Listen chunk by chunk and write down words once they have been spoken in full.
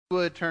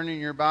Would turn in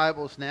your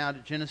Bibles now to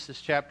Genesis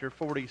chapter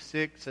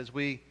 46 as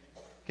we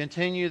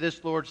continue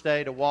this Lord's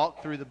Day to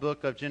walk through the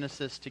book of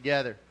Genesis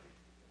together.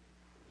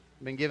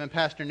 I've been giving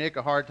Pastor Nick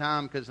a hard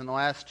time because in the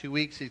last 2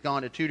 weeks he's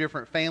gone to 2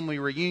 different family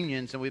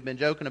reunions, and we've been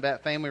joking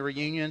about family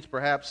reunions.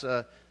 Perhaps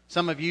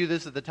some of you,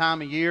 this is the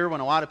time of year when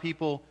a lot of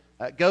people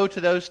go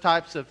to those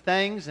types of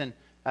things, and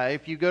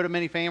if you go to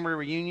many family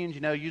reunions,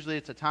 you know, usually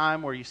it's a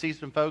time where you see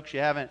some folks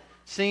you haven't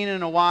seen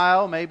in a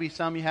while, maybe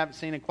some you haven't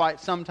seen in quite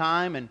some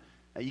time, and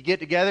you get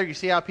together, you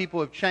see how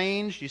people have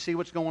changed, you see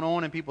what's going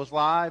on in people's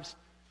lives.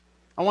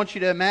 I want you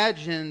to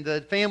imagine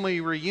the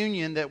family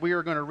reunion that we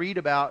are going to read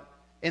about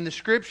in the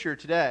Scripture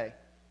today.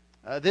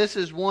 This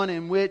is one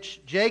in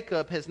which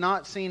Jacob has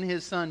not seen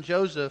his son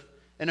Joseph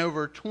in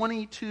over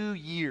 22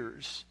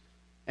 years.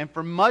 And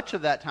for much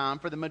of that time,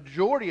 for the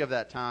majority of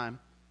that time,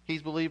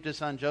 he's believed his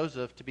son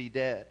Joseph to be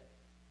dead.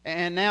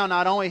 And now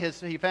not only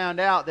has he found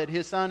out that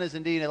his son is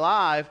indeed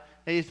alive,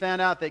 he's found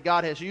out that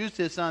God has used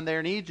his son there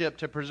in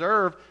Egypt to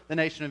preserve the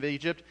nation of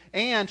Egypt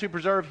and to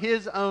preserve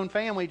his own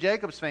family,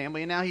 Jacob's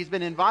family. And now he's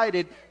been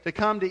invited to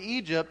come to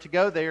Egypt to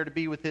go there to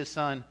be with his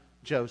son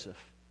Joseph.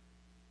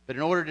 But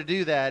in order to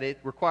do that, it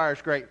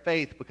requires great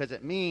faith because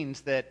it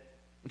means that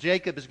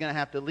Jacob is going to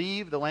have to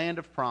leave the land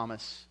of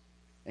promise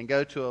and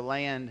go to a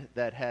land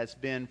that has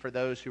been for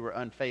those who were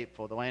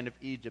unfaithful, the land of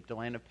Egypt, the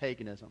land of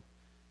paganism.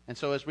 And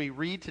so as we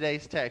read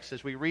today's text,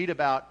 as we read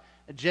about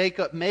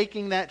Jacob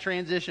making that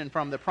transition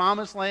from the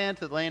promised land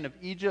to the land of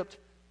Egypt,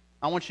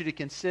 I want you to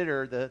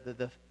consider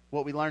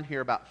what we learned here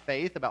about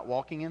faith, about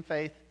walking in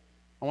faith.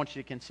 I want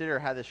you to consider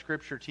how the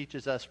Scripture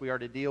teaches us we are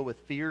to deal with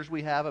fears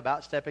we have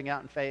about stepping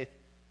out in faith.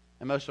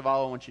 And most of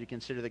all, I want you to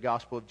consider the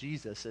gospel of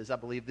Jesus, as I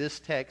believe this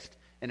text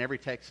and every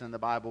text in the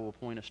Bible will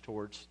point us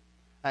towards.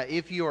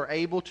 If you are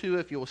able to,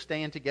 if you will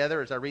stand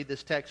together as I read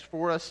this text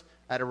for us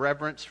out of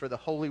reverence for the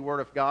holy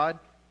Word of God.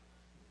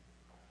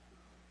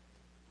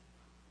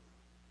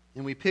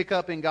 And we pick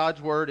up in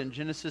God's Word in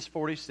Genesis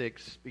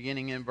 46,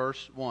 beginning in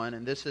verse 1,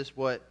 and this is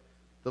what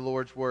the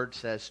Lord's Word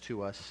says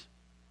to us.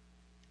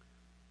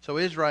 So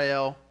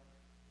Israel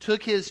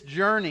took his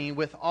journey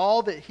with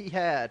all that he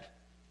had,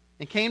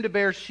 and came to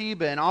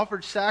Beersheba and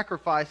offered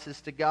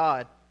sacrifices to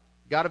God,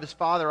 God of his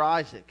father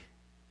Isaac.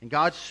 And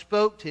God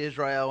spoke to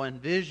Israel in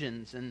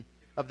visions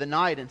of the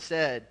night and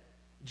said,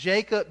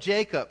 Jacob,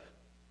 Jacob.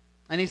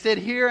 And he said,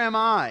 Here am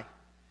I.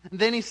 And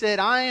then he said,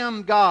 I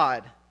am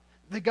God,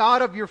 the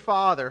God of your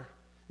father.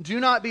 Do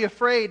not be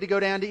afraid to go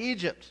down to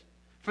Egypt,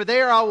 for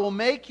there I will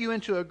make you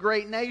into a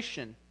great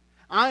nation.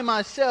 I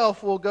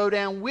myself will go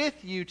down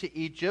with you to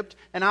Egypt,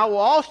 and I will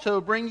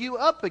also bring you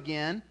up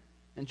again,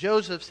 and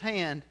Joseph's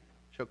hand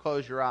shall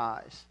close your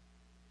eyes.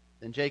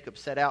 Then Jacob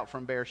set out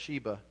from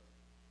Beersheba.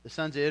 The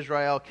sons of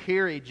Israel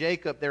carried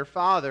Jacob their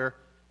father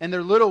and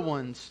their little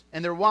ones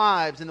and their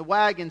wives and the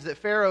wagons that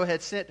Pharaoh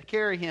had sent to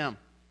carry him.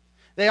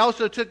 They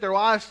also took their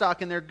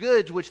livestock and their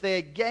goods which they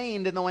had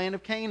gained in the land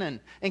of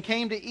Canaan, and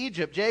came to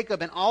Egypt,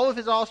 Jacob and all of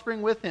his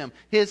offspring with him,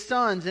 his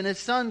sons and his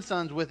sons'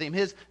 sons with him,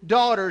 his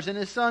daughters and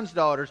his sons'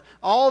 daughters,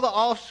 all the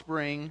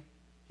offspring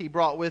he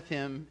brought with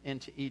him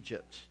into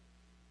Egypt.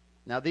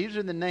 Now these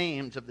are the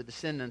names of the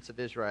descendants of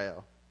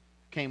Israel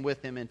who came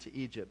with him into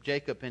Egypt.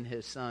 Jacob and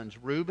his sons,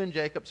 Reuben,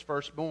 Jacob's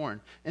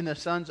firstborn, and the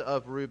sons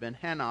of Reuben,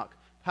 Hanok,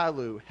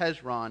 Palu,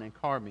 Hezron, and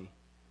Carmi.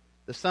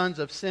 The sons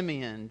of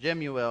Simeon,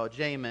 Jemuel,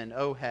 Jamin,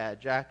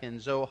 Ohad, Jachin,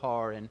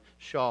 Zohar, and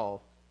Shaul,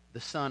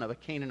 the son of a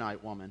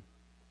Canaanite woman.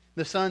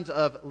 The sons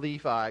of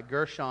Levi,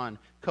 Gershon,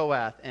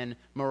 Kohath, and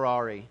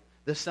Merari.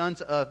 The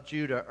sons of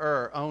Judah,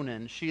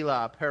 Onan,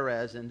 Shelah,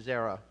 Perez, and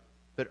Zerah.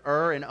 But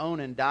and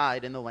Onan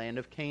died in the land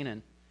of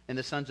Canaan. And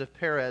the sons of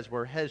Perez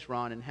were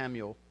Hezron and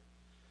Hamuel.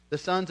 The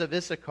sons of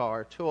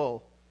Issachar,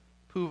 Tul,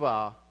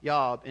 Puvah,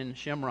 Yob, and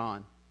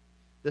Shimron.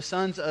 The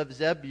sons of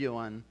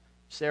Zebulun,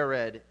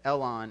 Sered,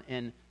 Elon,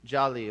 and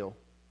Jaleel.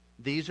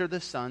 These are the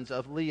sons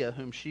of Leah,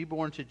 whom she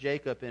bore to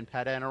Jacob in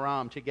Paddan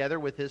Aram, together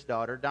with his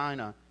daughter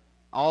Dinah.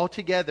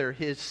 Altogether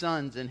his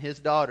sons and his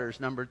daughters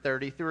numbered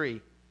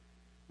 33.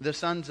 The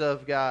sons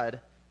of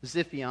Gad,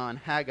 Ziphion,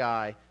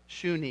 Haggai,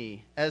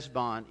 Shuni,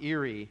 Esbon,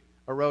 Eri,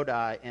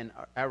 Arodi, and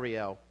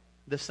Ariel.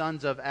 The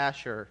sons of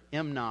Asher,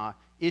 Imnah,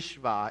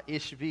 Ishva,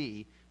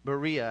 Ishvi,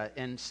 Beriah,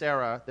 and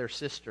Sarah their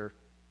sister.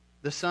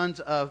 The sons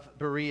of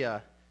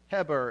Beriah,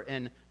 Heber,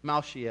 and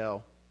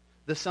Malchiel.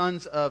 The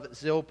sons of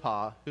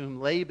Zilpah,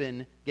 whom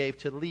Laban gave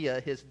to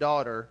Leah his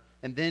daughter,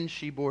 and then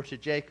she bore to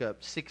Jacob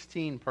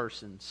 16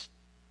 persons.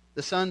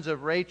 The sons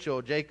of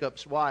Rachel,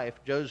 Jacob's wife,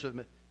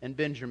 Joseph and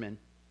Benjamin.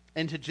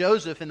 And to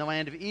Joseph in the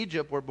land of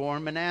Egypt were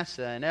born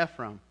Manasseh and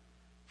Ephraim,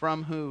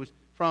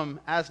 from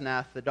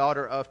Asnath, the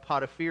daughter of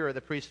Potiphera,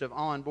 the priest of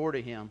On, bore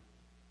to him.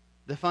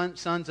 The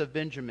sons of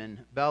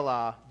Benjamin,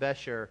 Bela,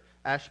 Besher,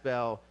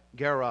 Ashbel,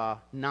 Gerah,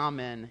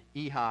 Naaman,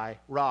 Ehi,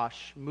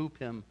 Rosh,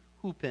 Mupim,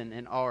 Hupin,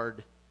 and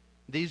Ard.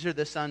 These are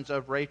the sons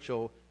of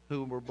Rachel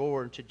who were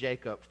born to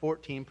Jacob,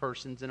 14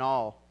 persons in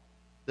all.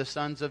 The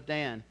sons of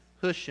Dan,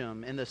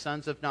 Hushim, and the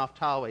sons of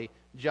Naphtali,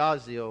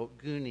 Jaziel,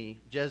 Guni,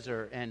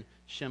 Jezer, and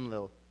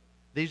Shimlil.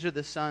 These are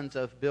the sons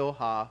of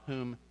Bilhah,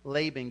 whom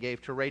Laban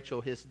gave to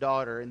Rachel his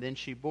daughter, and then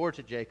she bore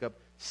to Jacob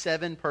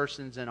 7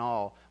 persons in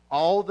all.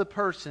 All the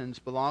persons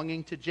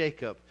belonging to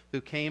Jacob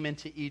who came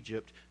into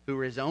Egypt, who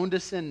were his own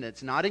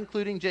descendants, not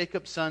including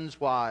Jacob's sons'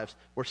 wives,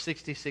 were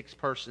 66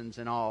 persons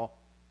in all.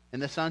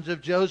 And the sons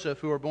of Joseph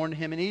who were born to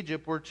him in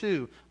Egypt were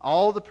 2.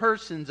 All the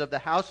persons of the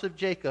house of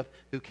Jacob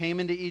who came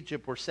into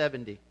Egypt were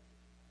 70.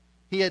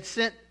 He had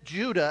sent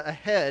Judah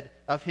ahead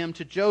of him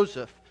to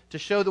Joseph to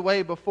show the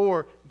way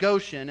before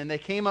Goshen, and they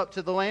came up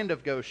to the land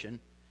of Goshen.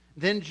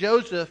 Then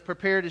Joseph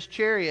prepared his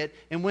chariot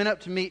and went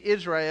up to meet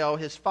Israel,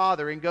 his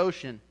father, in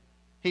Goshen.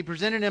 He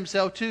presented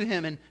himself to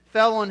him and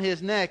fell on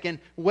his neck and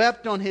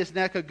wept on his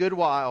neck a good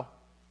while.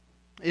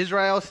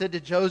 Israel said to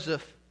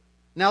Joseph,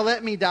 "Now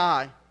let me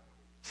die,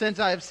 since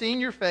I have seen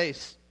your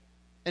face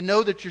and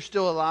know that you're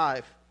still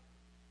alive."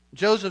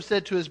 Joseph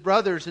said to his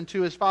brothers and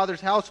to his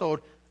father's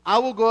household, "I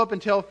will go up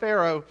and tell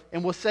Pharaoh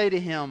and will say to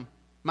him,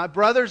 'My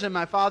brothers and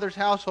my father's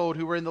household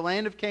who were in the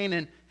land of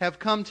Canaan have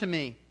come to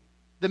me.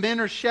 The men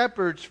are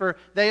shepherds, for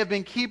they have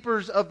been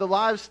keepers of the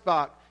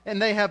livestock,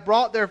 and they have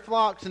brought their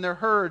flocks and their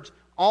herds,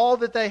 all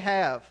that they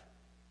have.'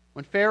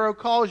 When Pharaoh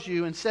calls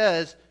you and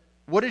says,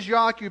 'What is your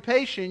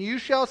occupation?' you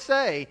shall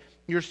say,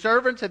 'Your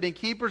servants have been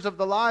keepers of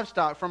the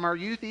livestock from our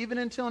youth even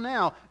until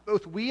now,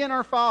 both we and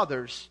our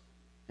fathers,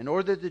 in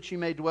order that you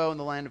may dwell in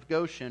the land of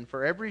Goshen.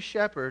 For every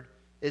shepherd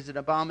is an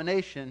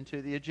abomination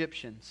to the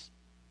Egyptians.'"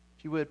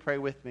 If you would, pray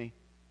with me.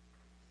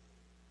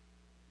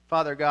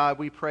 Father God,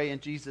 we pray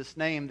in Jesus'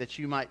 name that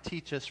you might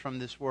teach us from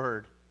this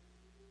word.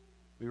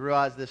 We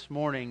realize this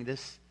morning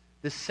this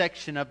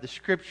section of the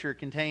Scripture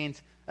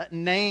contains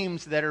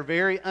names that are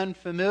very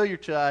unfamiliar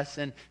to us,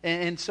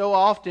 and so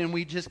often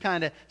we just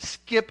kind of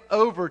skip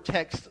over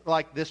texts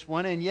like this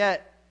one, and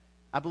yet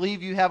I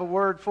believe you have a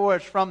word for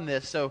us from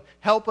this. So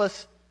help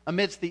us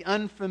amidst the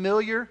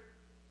unfamiliar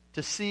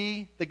to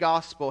see the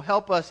gospel.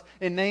 Help us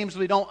in names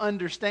we don't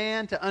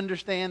understand to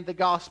understand the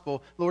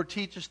gospel. Lord,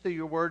 teach us through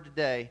your word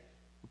today.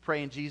 We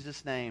pray in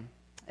Jesus' name.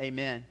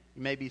 Amen.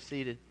 You may be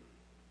seated.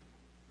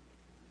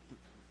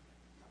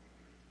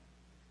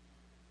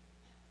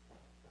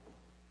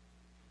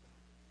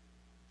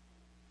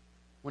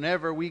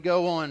 Whenever we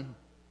go on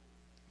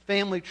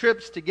family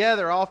trips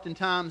together,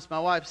 oftentimes my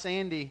wife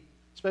Sandy,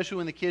 especially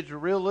when the kids are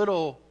real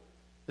little,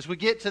 as we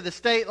get to the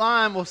state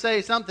line, we'll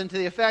say something to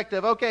the effect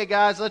of, "Okay,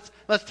 guys,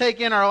 let's take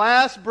in our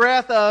last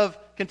breath of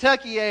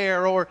Kentucky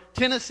air or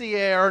Tennessee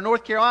air or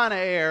North Carolina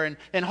air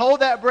and hold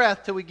that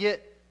breath till we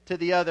get to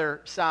the other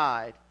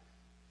side."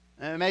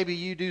 Maybe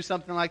you do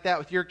something like that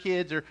with your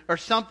kids, or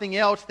something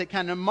else that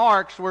kind of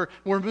marks we're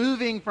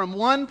moving from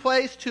one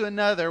place to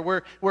another.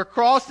 We're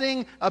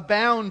crossing a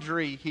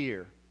boundary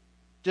here,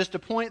 just to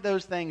point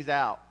those things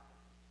out.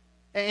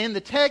 In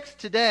the text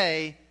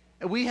today,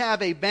 we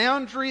have a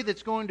boundary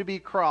that's going to be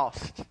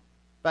crossed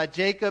by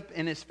Jacob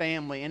and his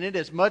family, and it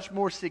is much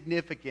more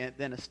significant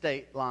than a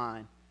state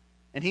line.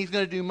 And he's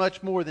going to do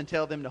much more than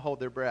tell them to hold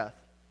their breath.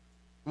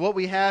 What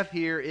we have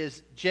here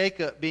is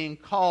Jacob being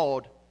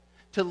called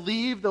to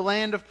leave the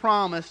land of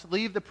promise,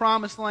 leave the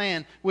promised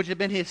land, which had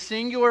been his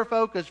singular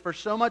focus for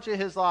so much of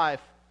his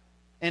life,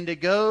 and to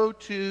go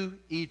to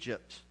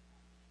Egypt.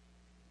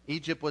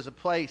 Egypt was a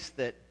place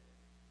that,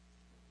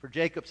 for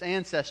Jacob's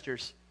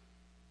ancestors,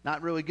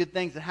 not really good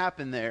things that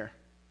happened there.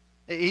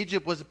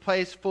 Egypt was a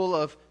place full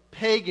of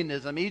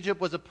paganism. Egypt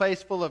was a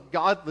place full of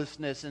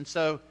godlessness. And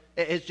so,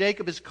 as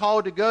Jacob is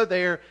called to go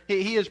there,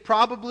 he is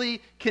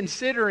probably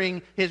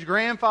considering his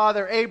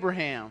grandfather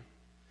Abraham,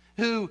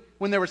 who,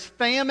 when there was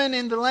famine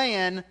in the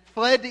land,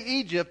 fled to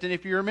Egypt. And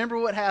if you remember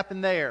what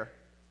happened there,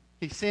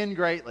 he sinned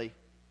greatly.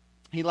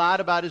 He lied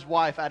about his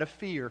wife out of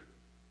fear.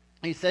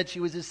 He said she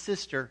was his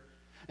sister.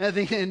 And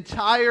the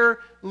entire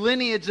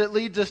lineage that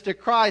leads us to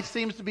Christ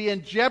seems to be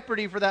in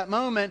jeopardy for that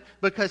moment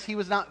because he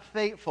was not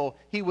faithful.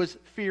 He was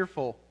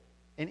fearful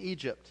in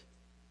Egypt.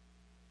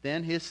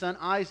 Then his son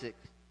Isaac,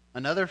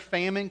 another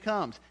famine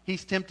comes.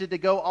 He's tempted to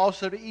go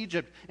also to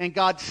Egypt. And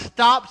God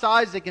stops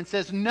Isaac and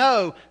says,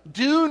 "No,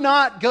 do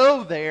not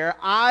go there.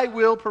 I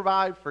will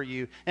provide for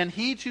you." And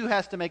he too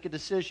has to make a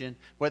decision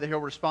whether he'll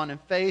respond in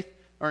faith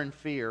or in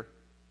fear.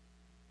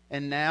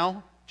 And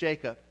now,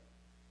 Jacob,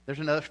 there's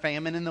another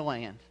famine in the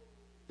land.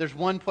 There's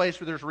one place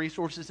where there's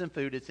resources and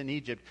food. It's in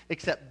Egypt.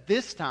 Except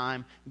this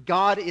time,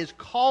 God is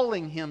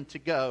calling him to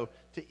go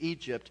to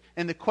Egypt.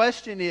 And the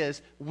question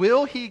is,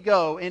 will he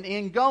go? And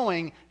in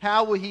going,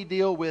 how will he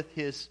deal with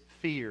his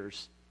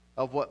fears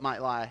of what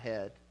might lie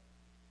ahead?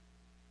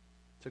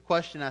 It's a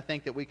question I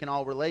think that we can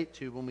all relate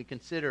to when we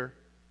consider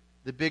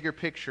the bigger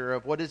picture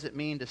of what does it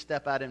mean to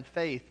step out in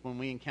faith when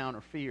we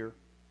encounter fear.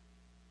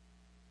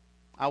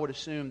 I would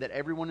assume that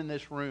everyone in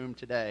this room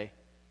today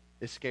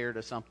is scared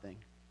of something.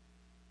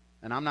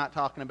 And I'm not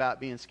talking about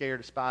being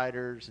scared of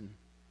spiders and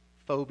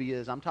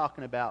phobias. I'm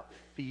talking about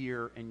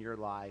fear in your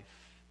life.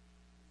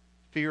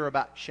 Fear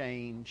about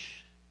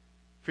change.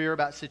 Fear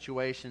about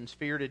situations.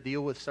 Fear to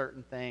deal with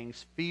certain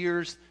things.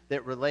 Fears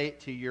that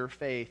relate to your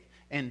faith.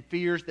 And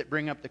fears that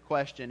bring up the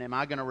question, am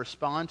I going to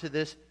respond to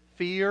this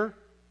fear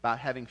by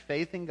having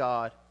faith in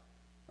God?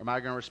 Or am I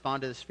going to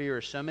respond to this fear,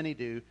 as so many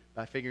do,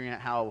 by figuring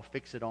out how I will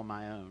fix it on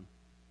my own?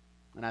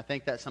 And I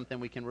think that's something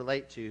we can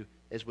relate to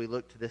as we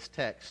look to this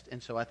text.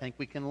 And so I think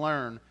we can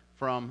learn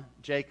from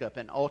Jacob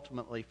and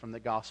ultimately from the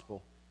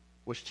gospel,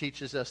 which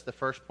teaches us the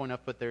first point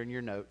I've put there in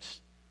your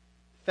notes.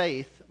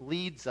 Faith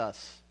leads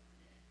us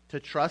to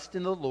trust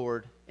in the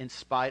Lord in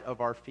spite of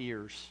our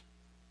fears.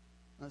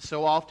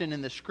 So often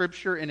in the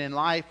Scripture and in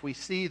life, we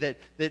see that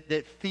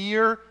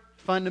fear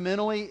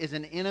fundamentally is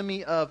an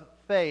enemy of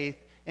faith.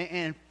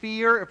 And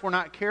fear, if we're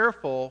not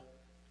careful,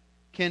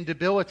 can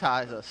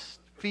debilitate us.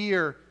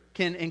 Fear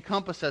can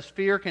encompass us.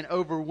 Fear can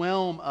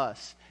overwhelm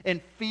us.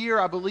 And fear,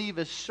 I believe,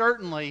 is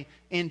certainly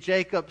in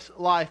Jacob's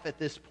life at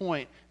this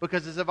point.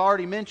 Because as I've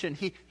already mentioned,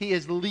 he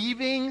is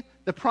leaving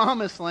the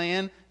promised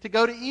land to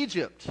go to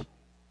Egypt.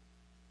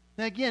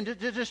 And again,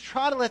 just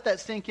try to let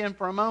that sink in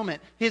for a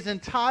moment. His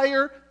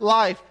entire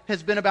life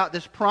has been about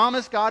this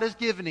promise God has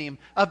given him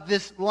of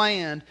this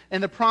land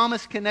and the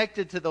promise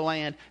connected to the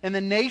land and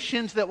the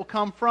nations that will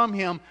come from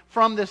him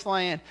from this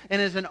land. And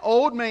as an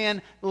old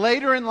man,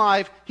 later in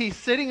life, he's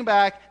sitting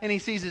back and he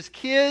sees his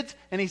kids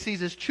and he sees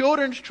his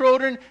children's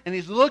children and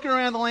he's looking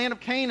around the land of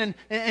Canaan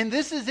and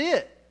this is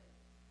it.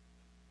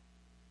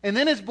 And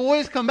then his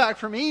boys come back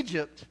from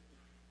Egypt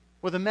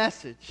with a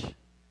message.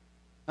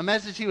 A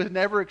message he was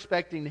never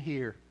expecting to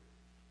hear.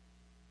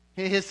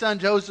 His son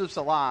Joseph's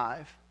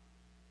alive.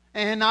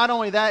 And not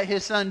only that,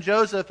 his son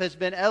Joseph has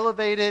been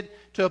elevated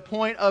to a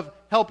point of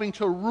helping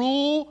to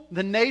rule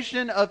the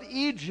nation of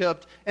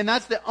Egypt. And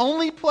that's the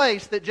only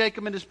place that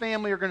Jacob and his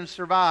family are going to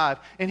survive.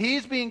 And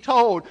he's being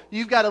told,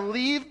 you've got to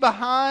leave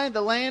behind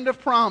the land of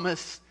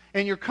promise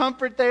and your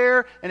comfort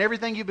there and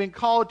everything you've been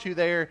called to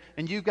there,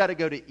 and you've got to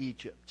go to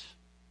Egypt.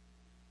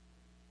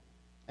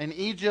 And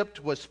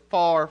Egypt was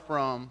far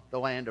from the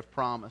land of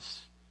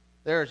promise.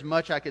 There is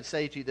much I could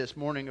say to you this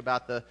morning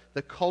about the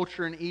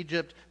culture in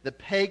Egypt, the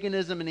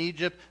paganism in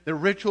Egypt, the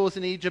rituals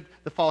in Egypt,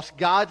 the false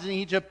gods in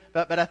Egypt.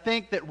 But I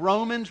think that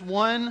Romans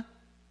 1,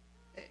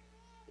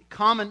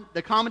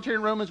 the commentary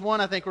in Romans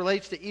 1, I think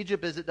relates to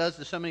Egypt as it does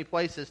to so many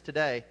places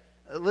today.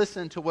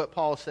 Listen to what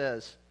Paul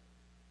says.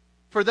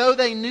 For though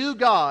they knew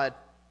God,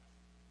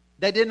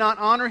 they did not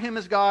honor him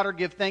as God or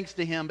give thanks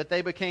to him, but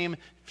they became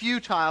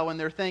futile in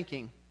their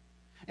thinking.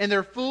 And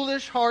their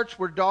foolish hearts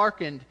were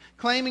darkened.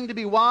 Claiming to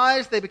be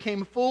wise, they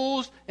became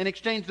fools and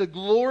exchanged the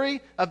glory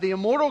of the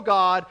immortal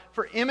God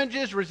for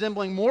images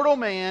resembling mortal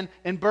man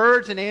and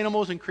birds and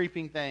animals and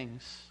creeping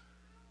things.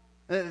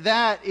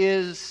 That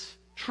is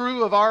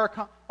true of our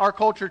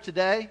culture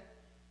today.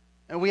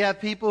 And we have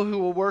people who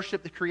will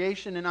worship the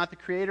creation and not the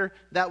Creator.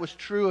 That was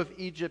true of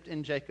Egypt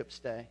in Jacob's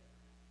day.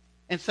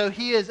 And so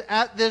he is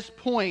at this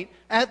point,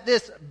 at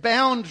this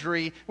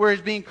boundary, where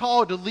he's being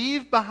called to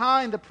leave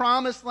behind the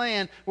promised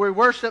land where he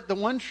worshiped the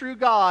one true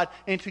God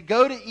and to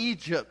go to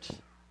Egypt,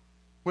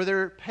 where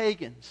they're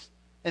pagans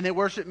and they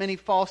worship many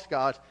false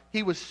gods.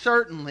 He was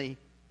certainly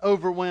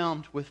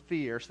overwhelmed with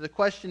fear. So the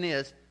question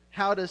is,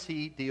 how does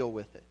he deal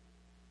with it?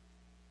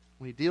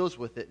 Well, he deals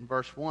with it in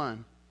verse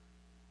 1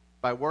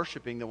 by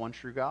worshiping the one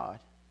true God.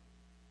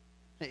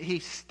 He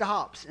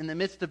stops in the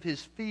midst of his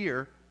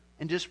fear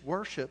and just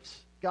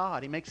worships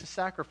God. He makes a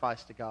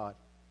sacrifice to God.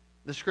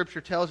 The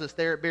Scripture tells us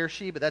there at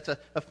Beersheba, that's a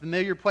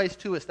familiar place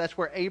to us. That's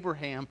where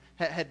Abraham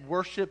had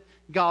worshipped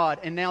God.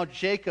 And now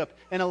Jacob,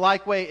 in a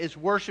like way, is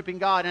worshiping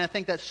God. And I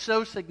think that's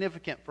so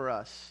significant for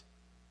us.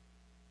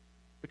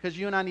 Because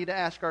you and I need to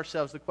ask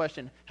ourselves the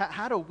question,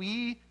 how do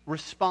we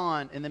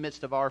respond in the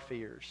midst of our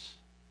fears?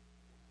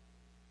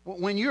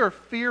 When you are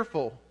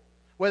fearful,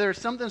 whether it's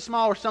something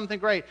small or something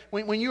great,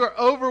 when you are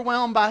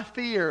overwhelmed by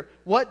fear,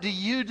 what do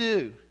you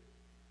do?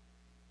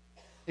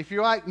 If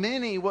you're like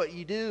many, what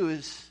you do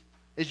is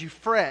you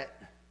fret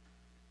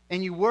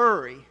and you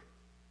worry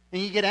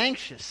and you get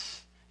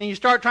anxious and you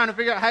start trying to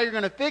figure out how you're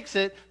going to fix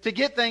it to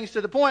get things to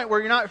the point where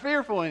you're not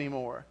fearful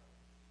anymore.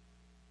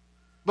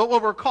 But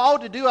what we're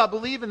called to do, I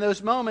believe, in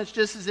those moments,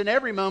 just as in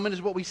every moment,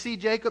 is what we see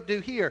Jacob do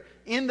here.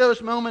 In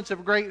those moments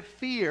of great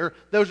fear,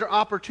 those are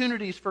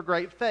opportunities for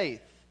great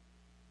faith.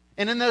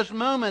 And in those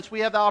moments,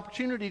 we have the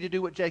opportunity to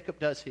do what Jacob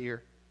does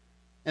here.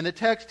 And the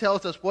text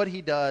tells us what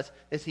he does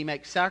is he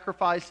makes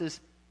sacrifices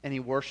and he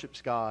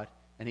worships God,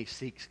 and he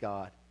seeks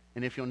God.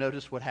 And if you'll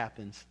notice what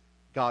happens,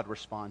 God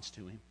responds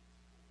to him.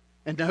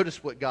 And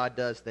notice what God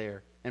does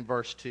there in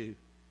verse 2.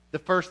 The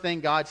first thing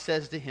God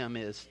says to him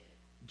is,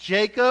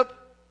 Jacob,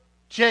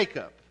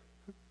 Jacob.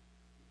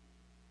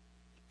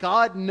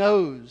 God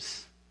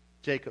knows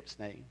Jacob's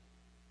name.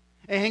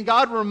 And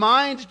God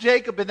reminds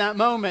Jacob in that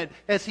moment,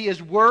 as he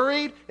is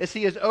worried, as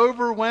he is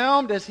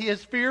overwhelmed, as he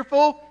is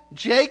fearful,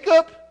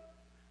 Jacob,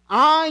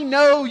 I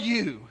know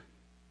you.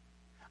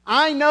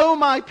 I know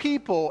my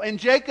people, and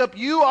Jacob,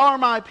 you are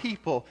my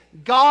people.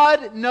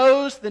 God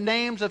knows the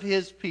names of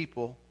his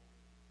people.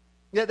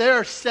 Yet there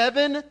are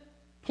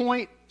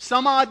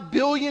 7-point-some-odd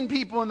billion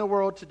people in the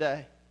world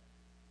today.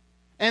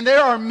 And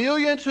there are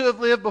millions who have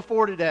lived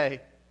before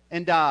today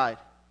and died.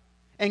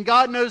 And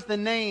God knows the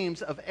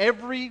names of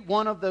every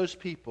one of those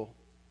people.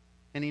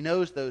 And he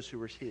knows those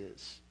who are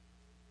his.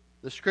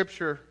 The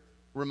Scripture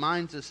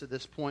reminds us of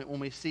this point when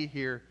we see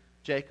here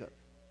Jacob.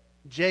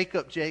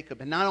 Jacob,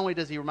 Jacob. And not only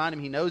does he remind him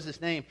he knows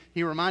his name,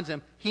 he reminds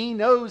him he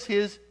knows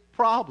his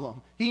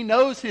problem. He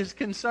knows his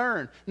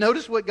concern.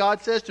 Notice what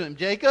God says to him.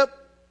 Jacob,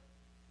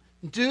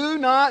 do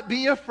not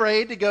be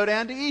afraid to go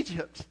down to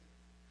Egypt.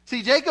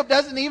 See, Jacob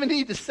doesn't even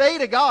need to say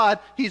to God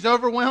he's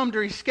overwhelmed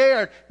or he's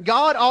scared.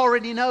 God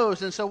already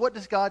knows. And so what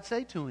does God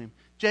say to him?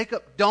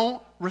 Jacob,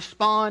 don't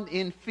respond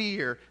in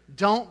fear.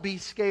 Don't be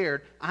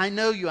scared. I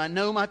know you. I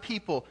know my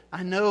people.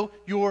 I know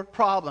your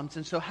problems.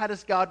 And so how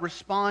does God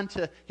respond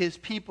to his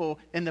people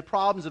and the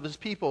problems of his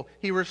people?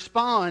 He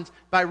responds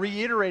by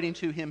reiterating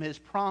to him his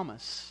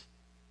promise.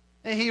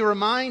 And he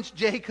reminds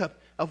Jacob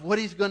of what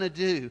he's going to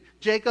do.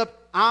 Jacob,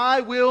 I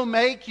will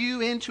make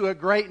you into a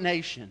great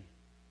nation.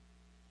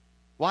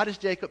 Why does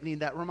Jacob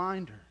need that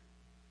reminder?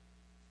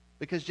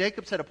 Because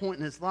Jacob's at a point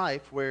in his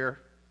life where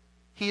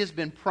he has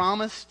been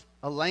promised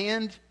a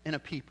land and a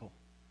people.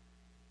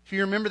 If you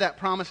remember that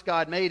promise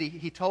God made,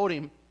 he told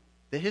him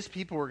that his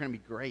people were going to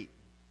be great.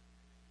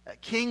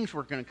 Kings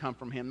were going to come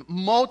from him.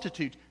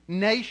 Multitudes,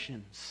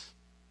 nations.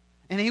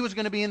 And he was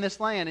going to be in this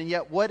land. And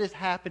yet what is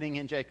happening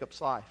in Jacob's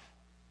life?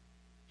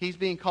 He's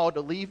being called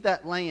to leave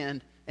that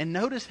land. And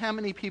notice how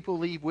many people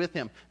leave with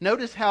him.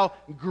 Notice how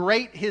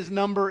great his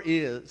number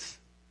is.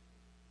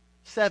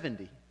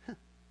 70.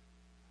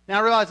 Now,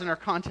 I realize in our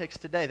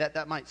context today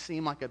that might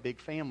seem like a big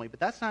family, but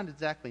that's not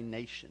exactly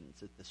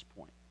nations at this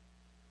point.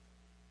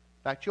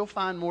 In fact, you'll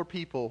find more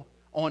people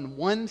on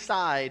one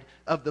side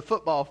of the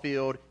football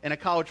field in a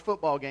college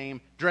football game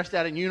dressed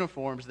out in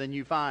uniforms than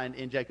you find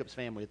in Jacob's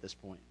family at this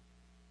point.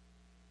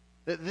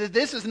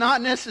 This is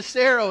not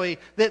necessarily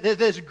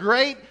this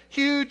great,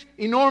 huge,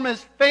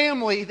 enormous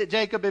family that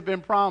Jacob had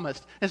been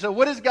promised. And so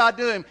what is God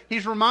doing?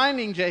 He's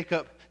reminding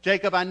Jacob,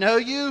 Jacob, I know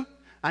you.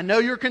 I know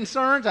your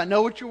concerns. I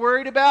know what you're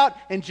worried about.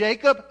 And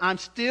Jacob, I'm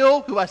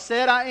still who I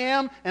said I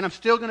am, and I'm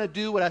still going to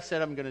do what I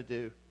said I'm going to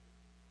do.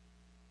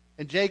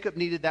 And Jacob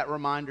needed that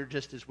reminder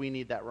just as we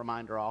need that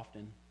reminder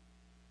often.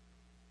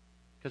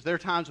 Because there are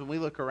times when we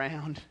look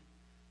around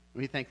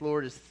and we think,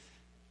 Lord,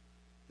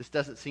 this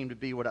doesn't seem to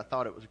be what I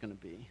thought it was going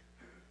to be.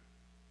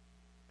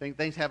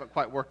 Things haven't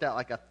quite worked out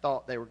like I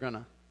thought they were going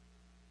to.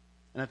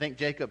 And I think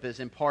Jacob is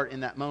in part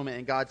in that moment,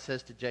 and God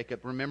says to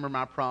Jacob, remember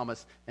my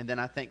promise. And then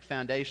I think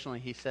foundationally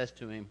he says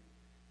to him,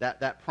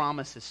 that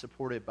promise is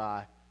supported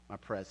by my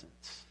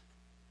presence.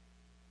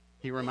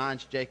 He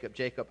reminds Jacob,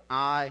 Jacob,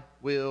 I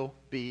will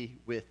be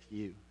with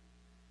you.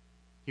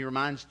 He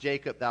reminds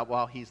Jacob that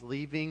while he's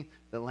leaving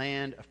the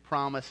land of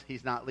promise,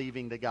 he's not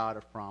leaving the God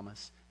of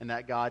promise. And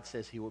that God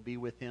says he will be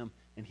with him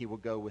and he will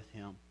go with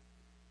him.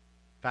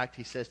 In fact,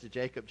 he says to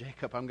Jacob,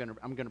 Jacob, I'm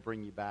going to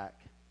bring you back.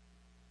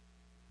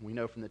 We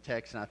know from the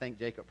text, and I think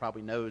Jacob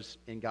probably knows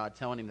in God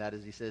telling him that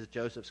as he says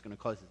Joseph's going to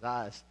close his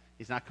eyes.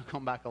 He's not going to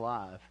come back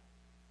alive.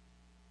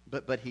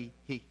 But he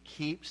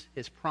keeps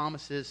his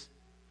promises.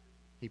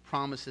 He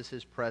promises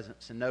his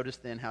presence. And notice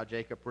then how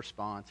Jacob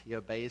responds. He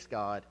obeys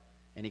God,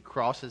 and he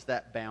crosses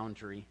that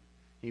boundary.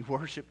 He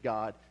worshiped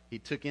God. He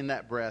took in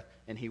that breath,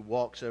 and he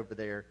walks over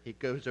there. He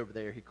goes over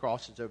there. He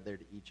crosses over there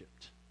to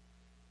Egypt.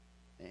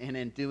 And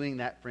in doing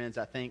that, friends,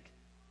 I think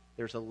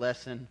there's a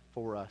lesson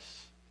for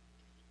us.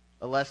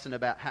 A lesson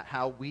about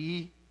how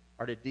we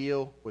are to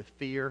deal with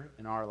fear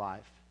in our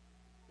life.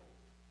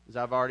 As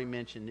I've already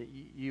mentioned,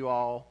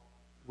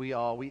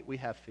 we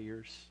have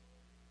fears.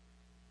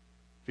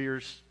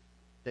 Fears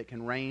that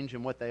can range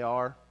in what they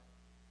are.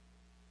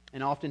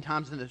 And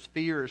oftentimes in those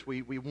fears,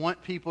 we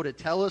want people to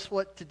tell us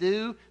what to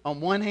do on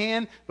one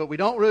hand, but we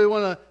don't really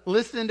want to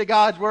listen to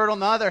God's word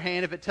on the other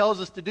hand if it tells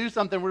us to do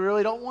something we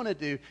really don't want to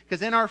do.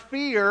 Because in our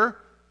fear,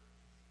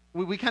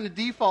 we kind of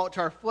default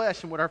to our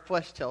flesh and what our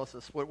flesh tells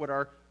us, what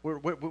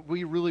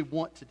we really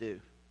want to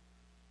do.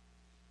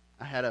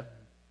 I had a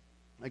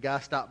guy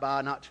stop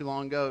by not too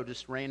long ago,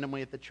 just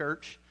randomly at the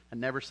church. I'd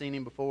never seen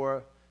him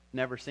before,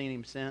 never seen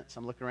him since.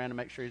 I'm looking around to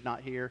make sure he's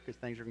not here because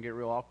things are going to get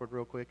real awkward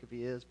real quick if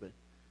he is, but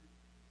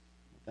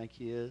I think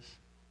he is.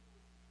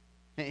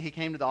 He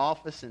came to the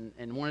office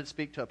and wanted to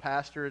speak to a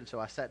pastor, and so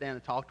I sat down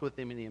and talked with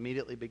him, and he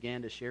immediately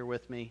began to share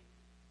with me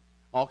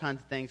all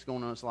kinds of things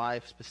going on in his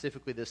life,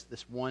 specifically this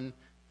one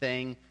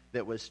thing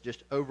that was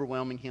just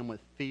overwhelming him with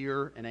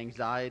fear and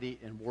anxiety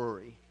and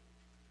worry.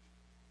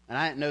 And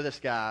I didn't know this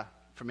guy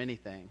from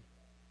anything,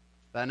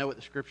 but I know what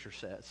the Scripture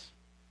says.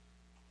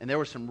 And there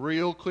was some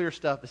real clear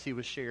stuff as he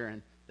was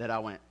sharing that I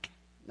went,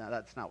 no,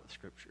 that's not what the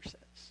Scripture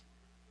says.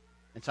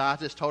 And so I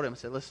just told him, I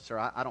said, listen, sir,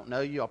 I don't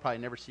know you. I'll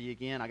probably never see you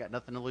again. I got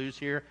nothing to lose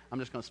here. I'm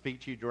just going to speak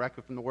to you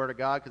directly from the Word of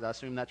God because I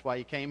assume that's why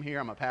you came here.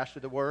 I'm a pastor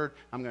of the Word.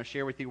 I'm going to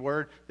share with you the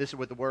Word. This is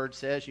what the Word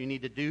says. You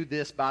need to do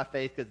this by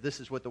faith because this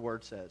is what the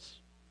Word says.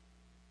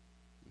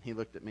 And he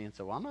looked at me and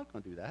said, well, I'm not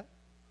going to do that.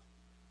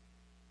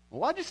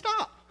 Well, why'd you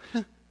stop?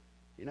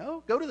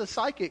 Go to the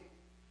psychic.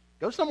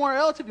 Go somewhere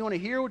else if you want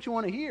to hear what you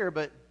want to hear.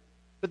 But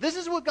this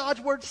is what God's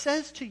Word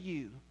says to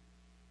you.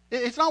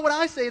 It's not what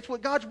I say, it's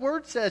what God's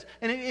Word says.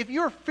 And if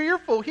you're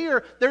fearful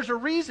here, there's a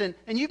reason.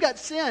 And you've got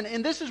sin.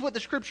 And this is what the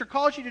Scripture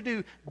calls you to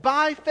do.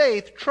 By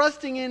faith,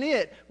 trusting in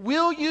it.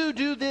 Will you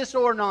do this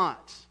or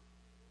not?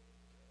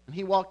 And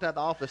he walked out of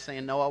the office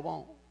saying, no, I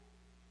won't.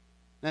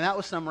 Now, that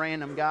was some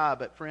random guy,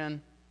 but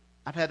friend,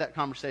 I've had that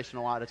conversation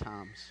a lot of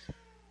times.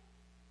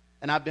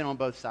 And I've been on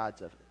both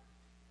sides of it.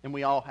 And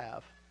we all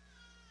have.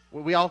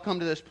 We all come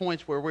to those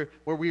points where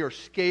we are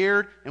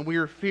scared and we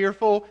are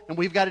fearful, and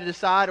we've got to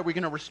decide, are we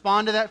going to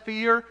respond to that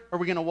fear, or are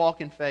we going to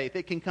walk in faith?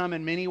 It can come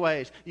in many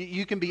ways.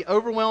 You can be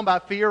overwhelmed by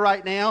fear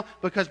right now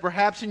because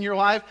perhaps in your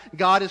life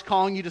God is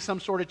calling you to some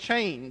sort of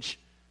change.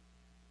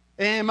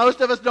 And most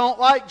of us don't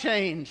like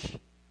change.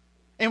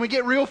 And we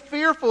get real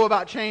fearful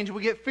about change.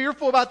 We get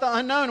fearful about the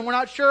unknown, and we're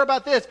not sure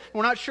about this, and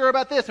we're not sure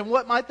about this, and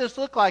what might this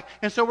look like?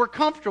 And so we're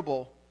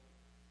comfortable.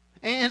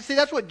 And see,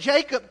 that's what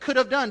Jacob could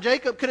have done.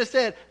 Jacob could have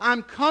said,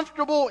 I'm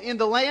comfortable in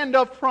the land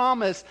of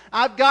promise.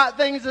 I've got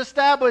things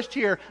established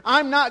here.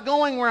 I'm not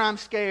going where I'm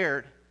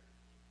scared.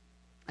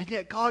 And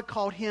yet God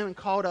called him and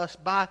called us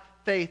by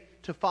faith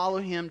to follow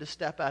him, to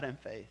step out in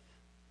faith.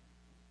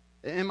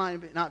 It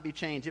might not be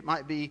change. It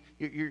might be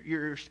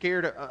you're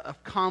scared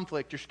of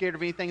conflict. You're scared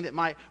of anything that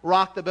might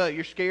rock the boat.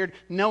 You're scared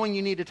knowing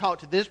you need to talk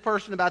to this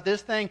person about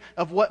this thing,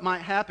 of what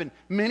might happen.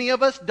 Many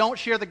of us don't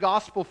share the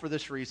gospel for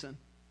this reason.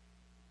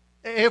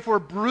 If we're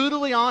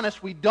brutally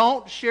honest, we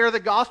don't share the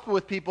gospel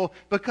with people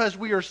because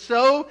we are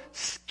so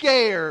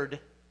scared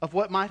of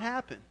what might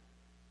happen.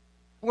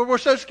 We're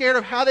so scared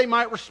of how they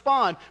might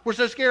respond. We're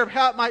so scared of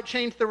how it might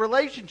change the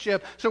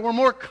relationship. So we're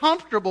more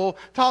comfortable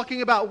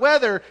talking about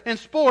weather and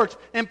sports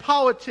and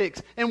politics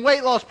and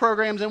weight loss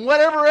programs and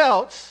whatever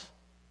else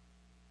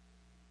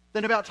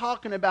than about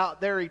talking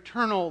about their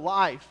eternal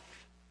life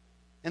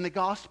and the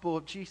gospel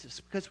of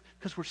Jesus,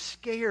 because we're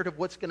scared of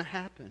what's going to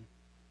happen.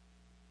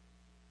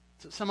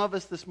 So some of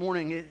us this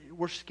morning,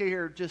 we're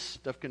scared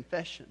just of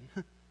confession.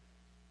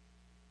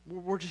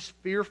 We're just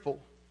fearful.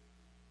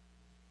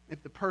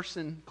 If the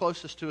person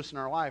closest to us in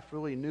our life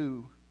really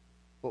knew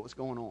what was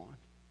going on,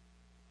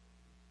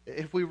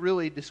 if we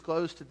really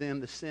disclosed to them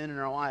the sin in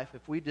our life,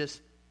 if we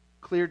just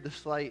cleared the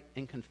slate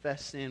and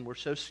confessed sin, we're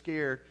so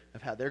scared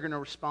of how they're going to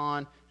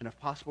respond and of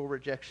possible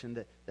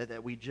rejection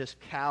that we just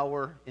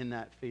cower in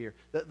that fear.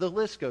 The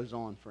list goes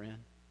on, friend.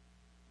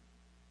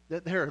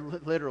 There are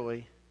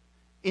literally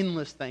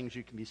endless things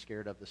you can be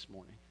scared of this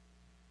morning.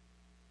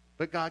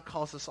 But God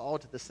calls us all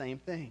to the same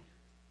thing.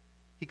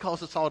 He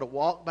calls us all to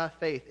walk by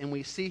faith. And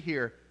we see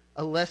here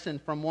a lesson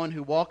from one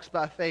who walks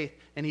by faith.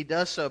 And he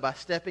does so by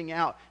stepping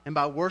out and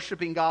by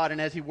worshiping God. And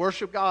as he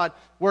worships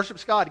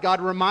God,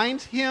 God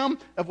reminds him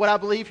of what I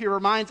believe he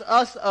reminds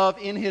us of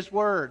in his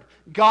word.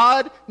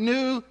 God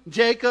knew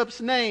Jacob's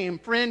name.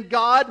 Friend,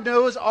 God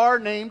knows our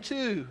name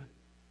too.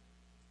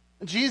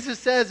 Jesus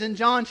says in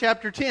John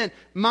chapter 10,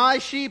 my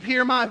sheep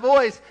hear my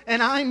voice,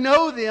 and I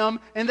know them,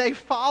 and they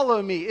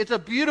follow me. It's a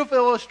beautiful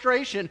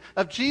illustration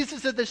of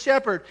Jesus as the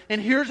shepherd,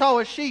 and here's all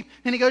his sheep.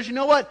 And he goes, you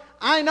know what?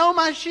 I know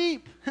my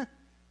sheep,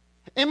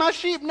 and my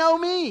sheep know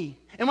me.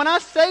 And when I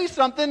say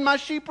something, my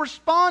sheep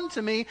respond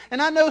to me,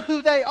 and I know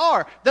who they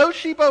are. Those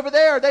sheep over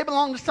there, they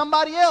belong to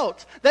somebody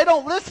else. They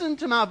don't listen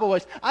to my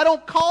voice. I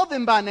don't call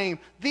them by name.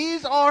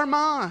 These are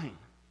mine.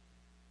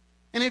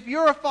 And if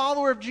you're a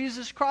follower of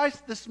Jesus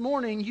Christ this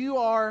morning, you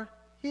are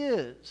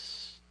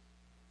his.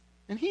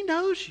 And he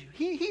knows you.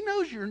 He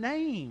knows your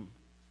name.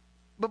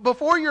 But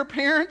before your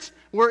parents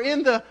were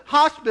in the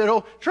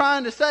hospital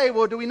trying to say,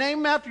 well, do we name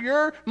him after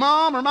your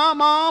mom or my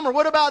mom? Or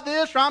what about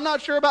this? Or I'm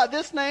not sure about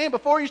this name.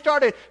 Before you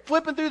started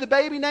flipping through the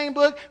baby name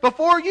book,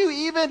 before you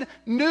even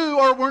knew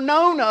or were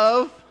known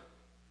of,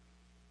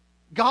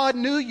 God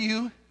knew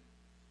you.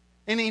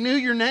 And he knew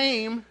your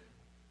name.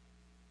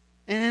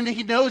 And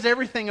he knows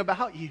everything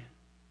about you.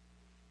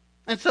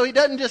 And so he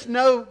doesn't just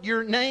know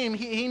your name,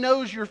 he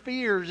knows your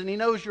fears and he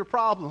knows your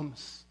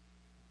problems.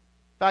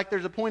 In fact,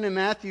 there's a point in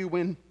Matthew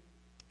when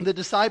the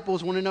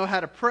disciples want to know how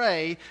to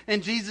pray,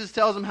 and Jesus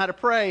tells them how to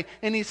pray,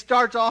 and he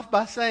starts off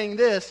by saying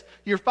this,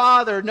 your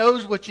Father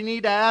knows what you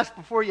need to ask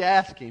before you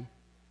ask him.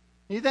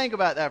 You think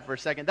about that for a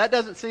second. That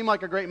doesn't seem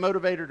like a great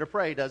motivator to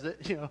pray, does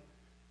it? You know,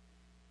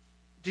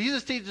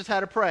 Jesus teaches us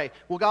how to pray.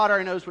 Well, God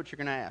already knows what you're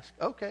going to ask.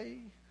 Okay.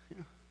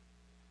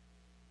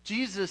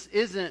 Jesus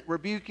isn't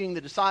rebuking the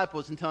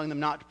disciples and telling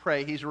them not to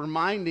pray. He's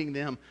reminding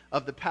them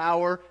of the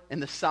power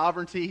and the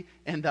sovereignty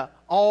and the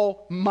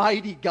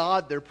almighty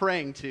God they're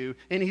praying to.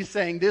 And he's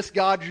saying, this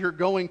God you're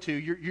going to,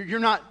 you're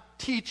not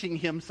teaching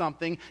him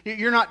something.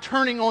 You're not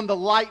turning on the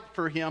light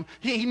for him.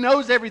 He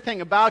knows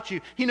everything about you.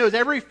 He knows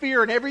every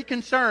fear and every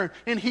concern.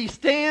 And he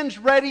stands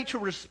ready to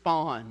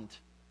respond.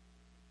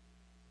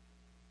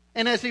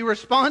 And as he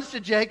responds to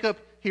Jacob,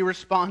 he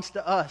responds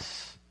to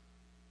us.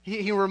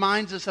 He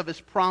reminds us of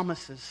his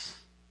promises.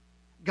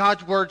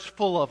 God's word's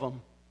full of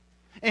them.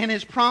 And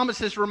his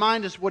promises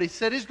remind us what he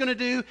said he's going to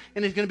do,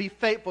 and he's going to be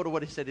faithful to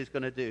what he said he's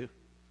going to do.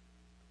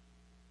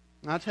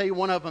 And I'll tell you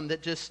one of them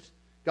that just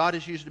God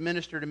has used to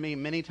minister to me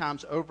many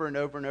times over and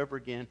over and over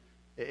again.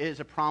 It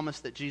is a promise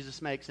that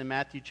Jesus makes in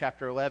Matthew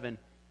chapter 11,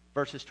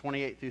 verses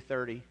 28 through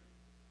 30.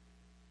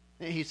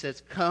 And he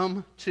says,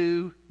 come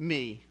to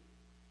me,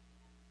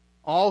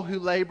 all who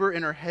labor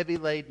and are heavy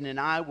laden, and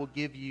I will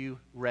give you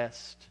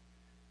rest.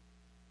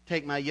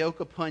 Take my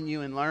yoke upon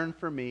you and learn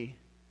from me,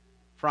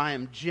 For I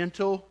am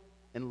gentle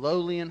and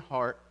lowly in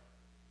heart,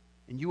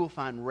 and you will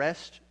find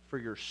rest for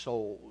your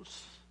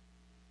souls.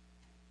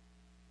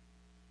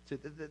 So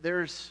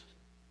there's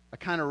a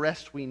kind of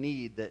rest we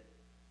need that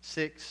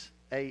 6,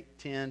 8,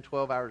 10,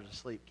 12 hours of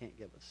sleep can't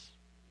give us.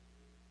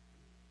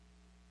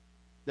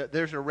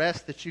 There's a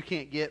rest that you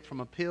can't get from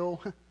a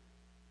pill,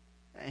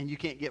 and you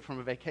can't get from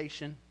a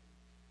vacation,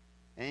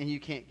 and you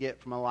can't get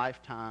from a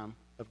lifetime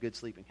of good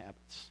sleeping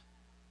habits.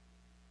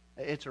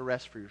 It's a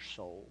rest for your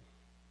soul.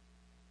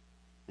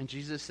 And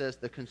Jesus says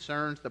the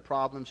concerns, the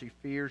problems, the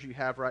fears you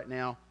have right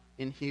now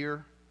in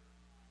here,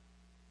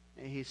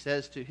 and he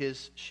says to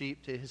his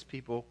sheep, to his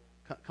people,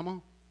 come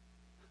on.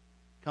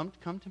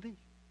 Come to me.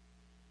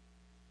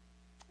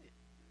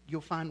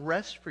 You'll find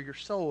rest for your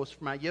souls,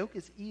 for my yoke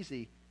is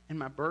easy and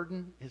my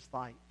burden is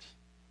light.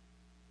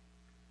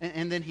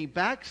 And then he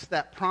backs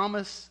that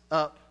promise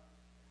up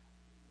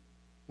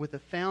with a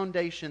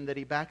foundation that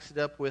he backs it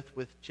up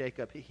with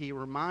Jacob. He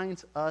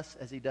reminds us,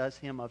 as he does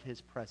him, of his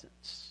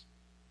presence.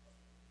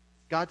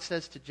 God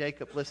says to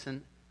Jacob,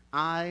 listen,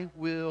 I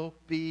will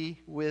be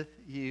with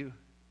you.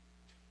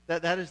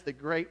 That is the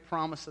great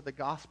promise of the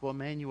gospel,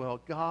 Emmanuel,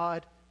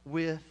 God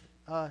with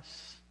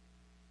us.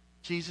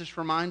 Jesus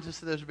reminds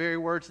us of those very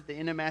words at the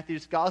end of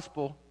Matthew's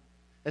gospel.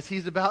 As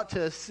he's about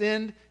to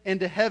ascend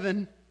into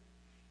heaven,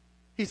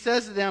 he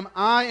says to them,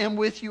 I am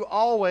with you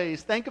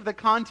always. Think of the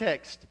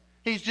context.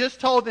 He's just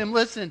told them,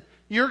 listen,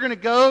 you're going to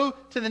go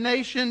to the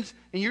nations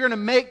and you're going to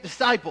make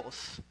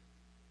disciples.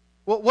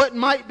 What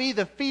might be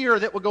the fear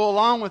that would go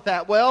along with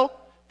that? Well,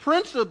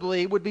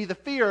 principally would be the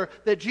fear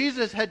that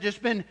Jesus had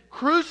just been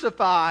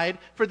crucified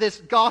for this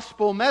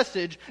gospel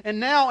message. And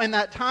now in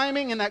that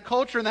timing, in that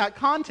culture, in that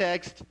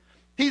context,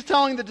 he's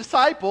telling the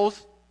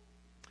disciples,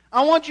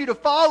 I want you to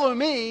follow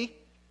me,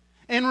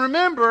 and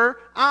remember,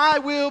 I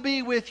will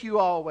be with you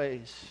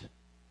always.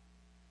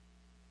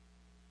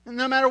 And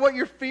no matter what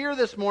your fear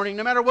this morning,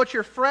 no matter what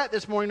your fret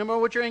this morning, no matter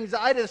what your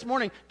anxiety this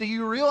morning, do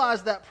you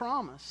realize that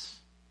promise?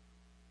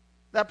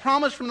 That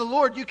promise from the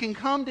Lord, you can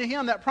come to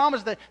him. That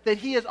promise that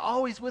he is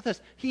always with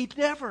us. He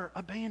never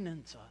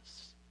abandons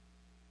us.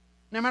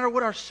 No matter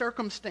what our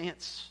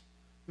circumstance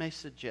may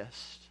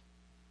suggest.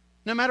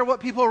 No matter what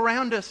people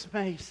around us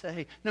may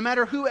say. No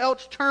matter who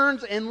else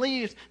turns and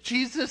leaves.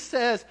 Jesus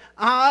says,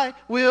 I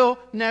will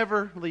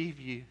never leave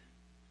you.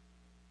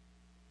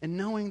 And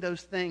knowing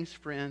those things,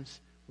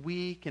 friends,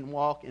 we can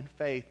walk in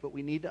faith. But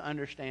we need to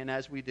understand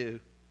as we do,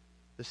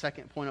 the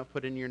second point I'll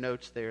put in your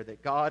notes there,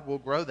 that God will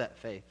grow that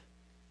faith.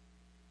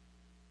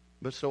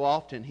 But so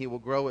often he will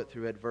grow it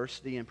through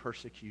adversity and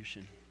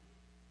persecution.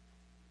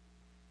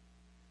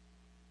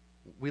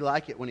 We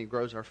like it when he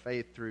grows our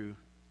faith through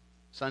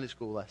Sunday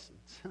school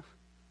lessons,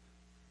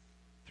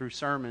 through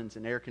sermons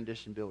in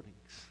air-conditioned buildings.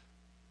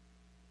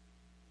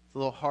 It's a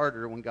little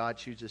harder when God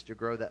chooses to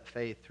grow that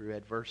faith through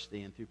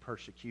adversity and through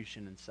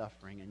persecution and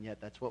suffering, and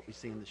yet that's what we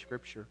see in the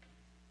Scripture.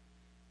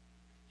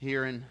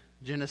 Here in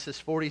Genesis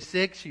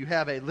 46, you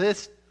have a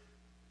list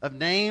of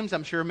names,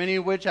 I'm sure many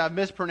of which I've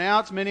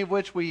mispronounced, many of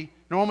which we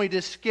normally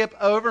just skip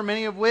over,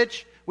 many of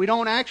which we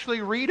don't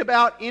actually read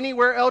about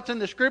anywhere else in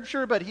the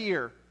Scripture but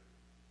here.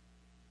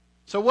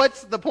 So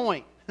what's the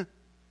point?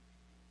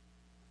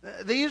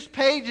 These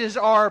pages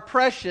are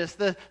precious.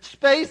 The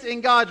space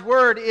in God's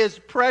Word is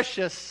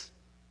precious.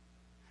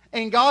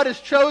 And God has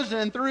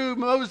chosen through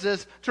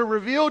Moses to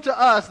reveal to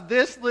us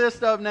this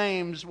list of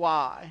names.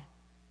 Why?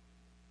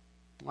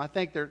 Well, I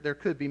think there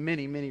could be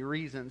many, many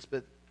reasons,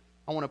 but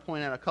I want to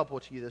point out a couple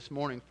to you this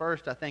morning.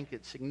 First, I think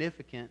it's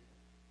significant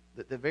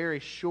that the very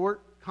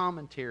short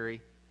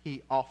commentary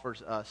he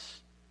offers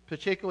us,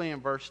 particularly in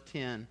verse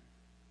 10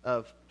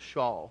 of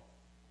Shaul.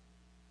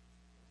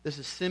 This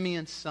is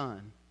Simeon's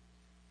son,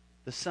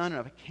 the son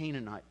of a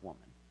Canaanite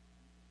woman.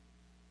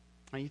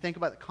 Now you think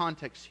about the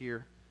context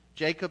here.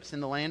 Jacob's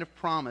in the land of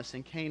promise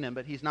in Canaan,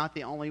 but he's not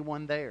the only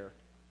one there.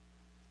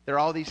 There are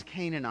all these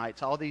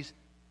Canaanites, all these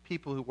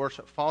people who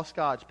worship false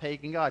gods,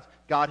 pagan gods.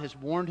 God has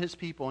warned his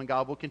people, and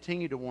God will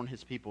continue to warn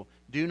his people.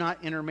 Do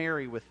not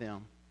intermarry with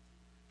them,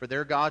 for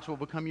their gods will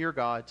become your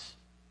gods,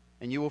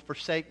 and you will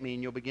forsake me,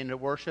 and you'll begin to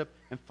worship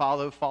and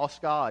follow false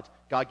gods.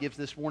 God gives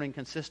this warning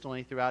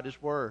consistently throughout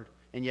his word.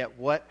 And yet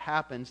what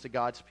happens to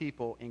God's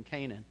people in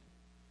Canaan?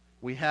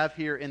 We have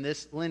here in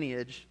this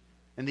lineage,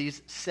 in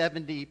these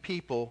 70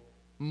 people,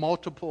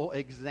 multiple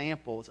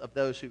examples of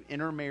those who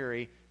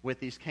intermarry with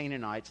these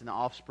Canaanites and the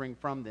offspring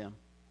from them.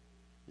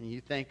 And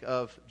you think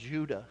of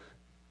Judah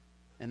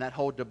and that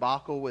whole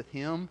debacle with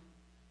him,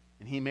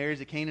 and he marries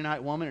a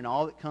Canaanite woman and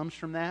all that comes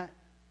from that.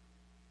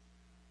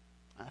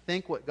 I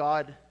think what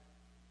God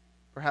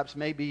perhaps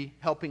may be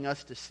helping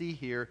us to see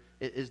here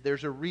is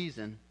there's a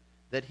reason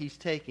that he's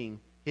taking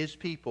his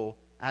people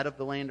out of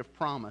the land of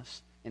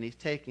promise and he's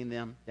taking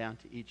them down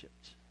to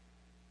Egypt.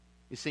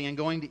 You see, in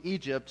going to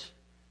Egypt,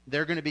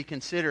 they're going to be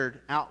considered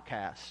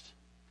outcast.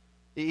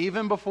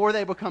 Even before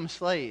they become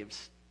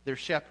slaves, they're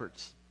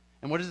shepherds.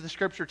 And what does the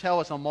Scripture tell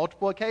us on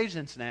multiple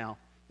occasions now?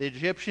 The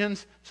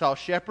Egyptians saw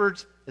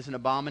shepherds is an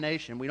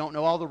abomination. We don't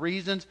know all the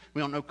reasons.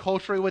 We don't know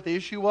culturally what the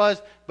issue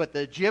was. But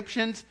the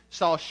Egyptians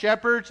saw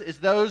shepherds as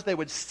those they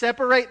would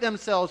separate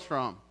themselves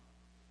from.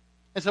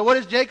 And so what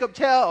does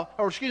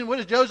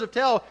Joseph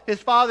tell his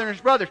father and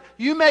his brothers?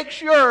 You make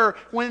sure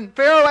when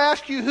Pharaoh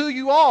asks you who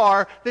you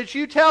are, that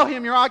you tell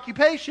him your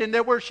occupation,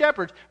 that we're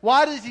shepherds.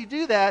 Why does he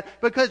do that?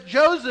 Because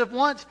Joseph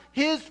wants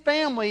his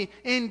family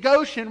in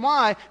Goshen.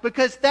 Why?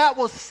 Because that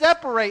will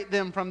separate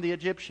them from the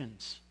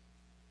Egyptians.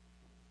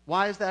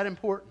 Why is that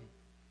important?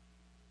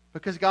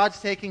 Because God's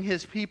taking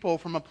his people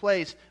from a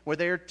place where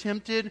they are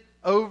tempted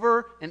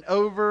over and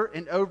over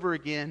and over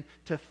again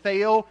to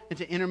fail and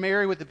to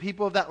intermarry with the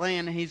people of that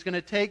land. And he's going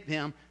to take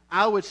them,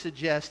 I would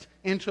suggest,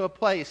 into a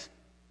place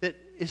that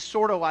is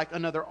sort of like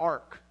another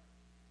ark.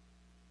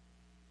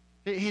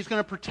 He's going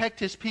to protect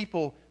his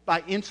people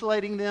by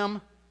insulating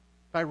them,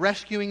 by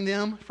rescuing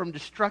them from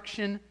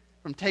destruction,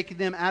 from taking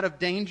them out of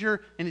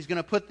danger. And he's going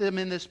to put them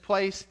in this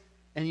place.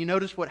 And you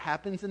notice what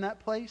happens in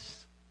that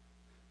place?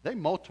 They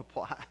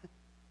multiply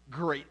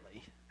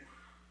greatly.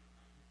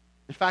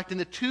 In fact, in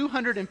the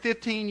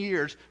 215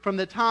 years from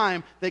the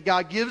time that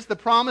God gives the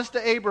promise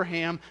to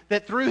Abraham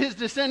that through his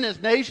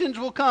descendants nations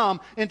will come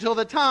until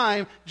the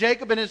time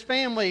Jacob and his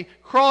family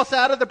cross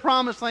out of the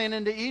promised land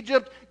into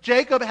Egypt,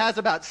 Jacob has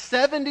about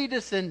 70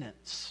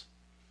 descendants.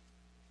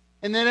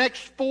 In the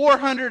next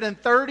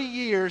 430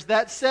 years,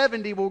 that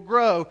 70 will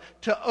grow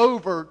to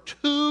over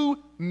 2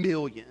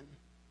 million.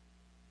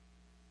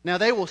 Now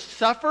they will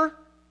suffer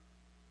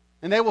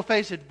and they will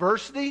face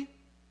adversity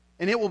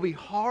and it will be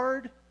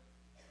hard.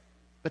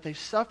 But they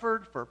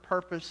suffered for a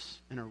purpose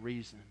and a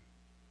reason.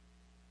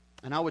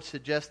 And I would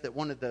suggest that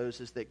one of those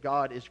is that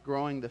God is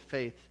growing the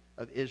faith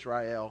of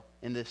Israel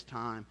in this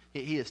time.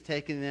 He is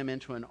taking them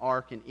into an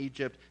ark in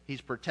Egypt.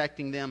 He's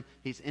protecting them.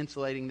 He's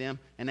insulating them.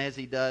 And as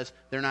he does,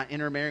 they're not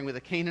intermarrying with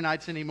the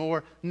Canaanites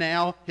anymore.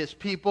 Now his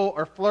people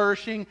are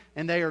flourishing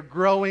and they are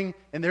growing.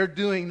 And they're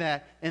doing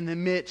that in the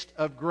midst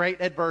of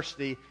great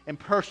adversity and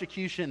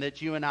persecution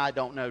that you and I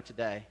don't know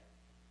today.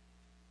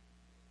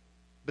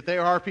 But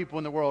there are people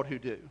in the world who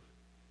do.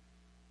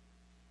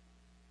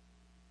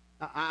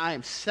 I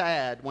am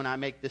sad when I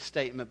make this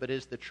statement, but it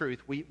is the truth.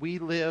 We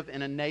live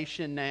in a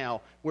nation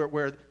now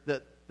where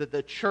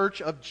the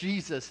church of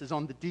Jesus is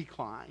on the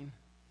decline.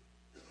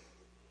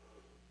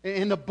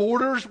 In the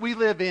borders we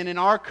live in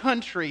our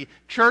country,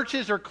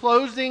 churches are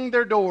closing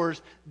their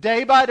doors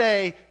day by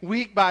day,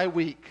 week by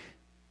week.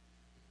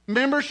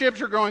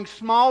 Memberships are growing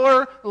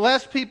smaller,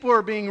 less people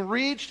are being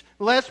reached,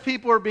 less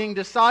people are being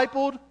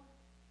discipled.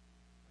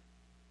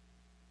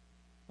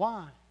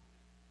 Why?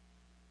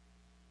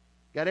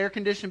 Got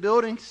air-conditioned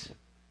buildings.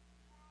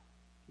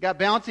 Got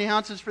bouncy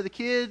houses for the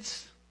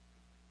kids.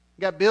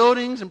 Got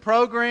buildings and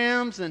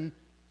programs and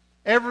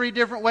every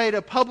different way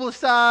to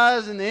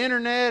publicize and the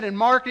internet and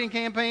marketing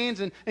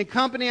campaigns and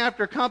company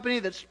after company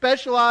that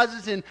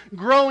specializes in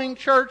growing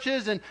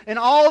churches and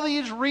all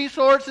these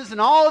resources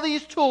and all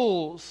these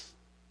tools.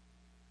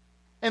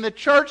 And the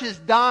church is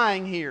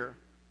dying here.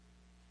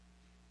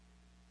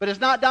 But it's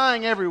not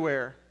dying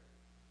everywhere.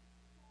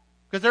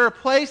 Because there are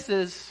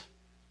places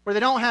where they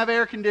don't have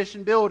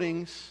air-conditioned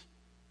buildings,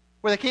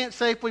 where they can't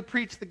safely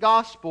preach the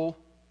gospel.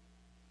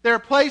 There are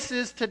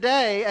places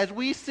today, as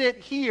we sit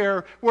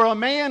here, where a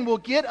man will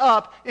get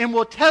up and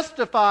will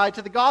testify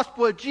to the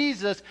gospel of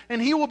Jesus,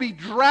 and he will be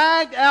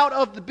dragged out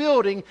of the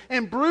building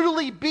and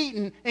brutally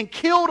beaten and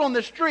killed on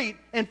the street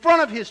in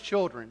front of his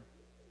children.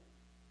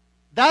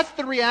 That's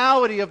the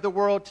reality of the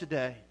world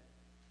today.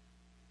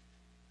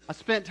 I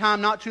spent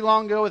time not too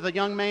long ago with a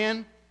young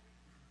man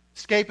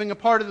escaping a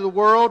part of the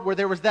world where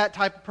there was that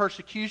type of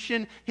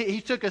persecution.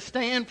 He took a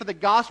stand for the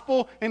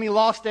gospel and he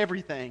lost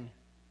everything.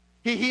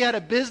 He had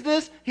a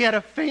business, he had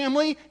a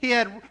family, he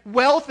had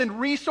wealth and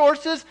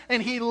resources,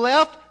 and he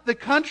left the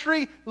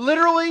country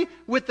literally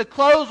with the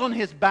clothes on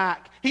his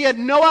back. He had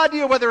no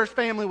idea whether his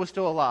family was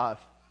still alive.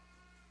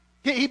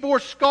 He bore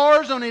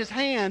scars on his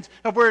hands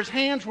of where his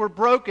hands were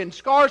broken,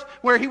 scars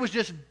where he was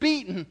just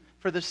beaten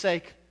for the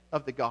sake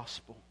of the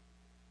gospel.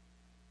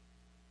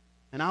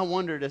 And I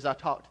wondered as I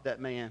talked to that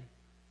man,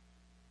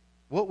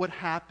 what would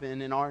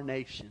happen in our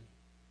nation?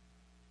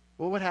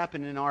 What would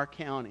happen in our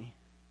county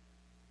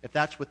if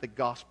that's what the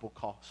gospel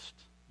cost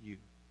you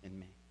and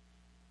me?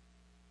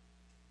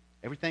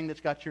 Everything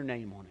that's got your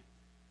name on it.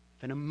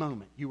 If in a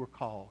moment you were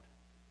called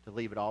to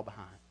leave it all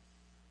behind.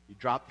 You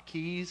drop the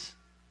keys.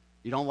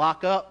 You don't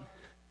lock up.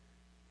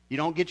 You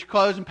don't get your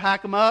clothes and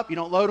pack them up. You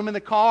don't load them in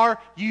the car.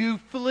 You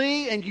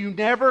flee and you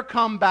never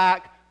come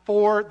back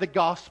for the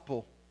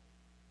gospel.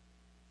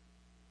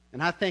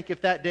 And I think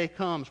if that day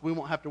comes, we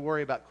won't have to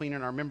worry about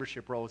cleaning our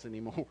membership rolls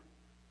anymore.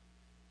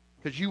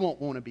 Because you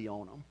won't want to be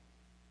on them.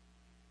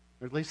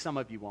 Or at least some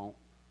of you won't.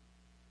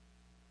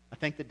 I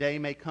think the day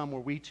may come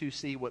where we too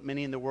see what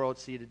many in the world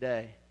see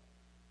today.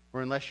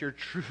 Where unless you're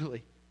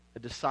truly a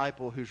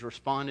disciple who's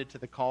responded to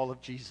the call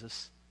of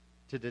Jesus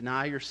to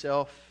deny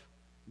yourself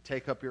and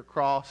take up your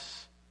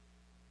cross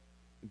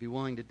and be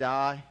willing to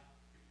die,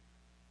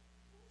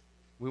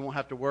 We won't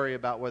have to worry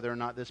about whether or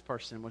not this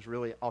person was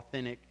really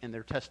authentic in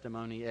their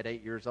testimony at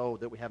 8 years old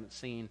that we haven't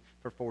seen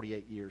for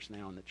 48 years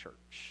now in the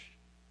church.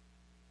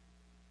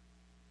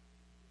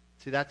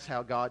 See, that's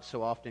how God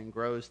so often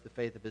grows the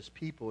faith of His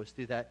people, is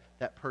through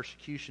that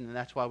persecution. And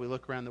that's why we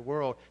look around the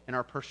world and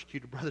our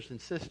persecuted brothers and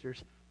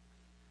sisters,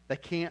 they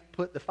can't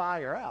put the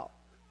fire out.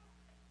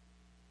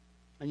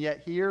 And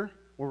yet here,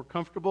 where we're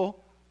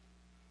comfortable,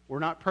 we're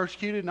not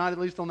persecuted, not at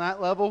least on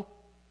that level,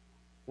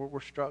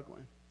 we're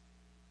struggling.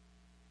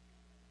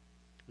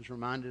 I was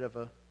reminded of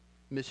a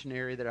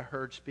missionary that I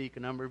heard speak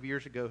a number of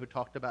years ago who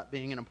talked about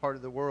being in a part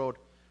of the world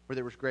where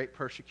there was great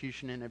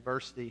persecution and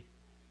adversity.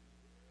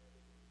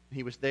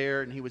 He was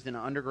there, and he was in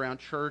an underground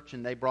church,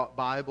 and they brought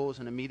Bibles,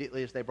 and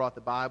immediately as they brought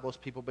the Bibles,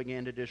 people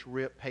began to just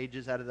rip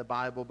pages out of the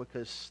Bible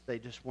because they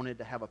just wanted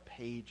to have a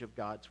page of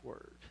God's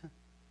Word.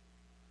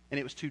 And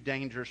it was too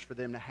dangerous for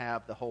them to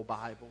have the whole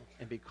Bible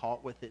and be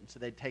caught with it. And so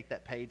they'd take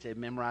that page, they'd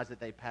memorize it,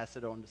 they'd pass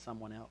it on to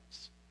someone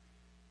else.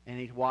 And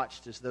he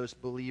watched as those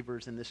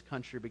believers in this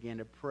country began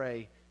to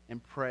pray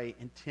and pray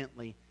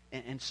intently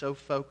and so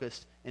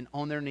focused and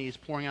on their knees,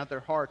 pouring out their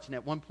hearts. And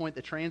at one point,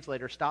 the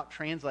translator stopped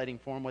translating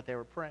for them what they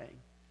were praying.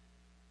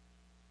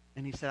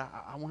 And he said,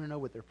 I want to know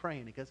what they're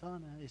praying. He goes, oh,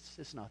 no,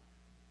 it's nothing.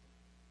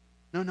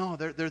 No,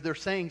 they're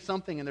saying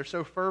something, and they're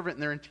so fervent,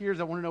 and they're in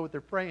tears. I want to know what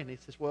they're praying. He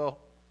says, well,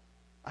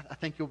 I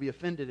think you'll be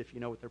offended if you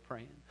know what they're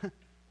praying. He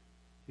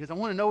goes, I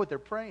want to know what they're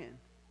praying.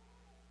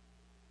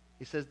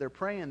 He says they're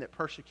praying that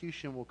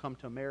persecution will come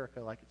to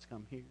America like it's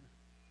come here,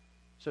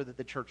 so that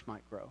the church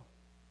might grow.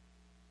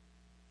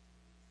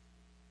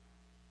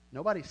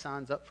 Nobody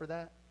signs up for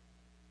that.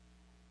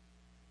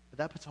 But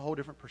that puts a whole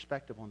different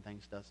perspective on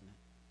things, doesn't it?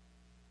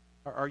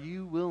 Are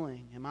you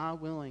willing, am I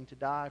willing to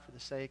die for the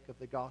sake of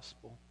the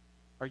gospel?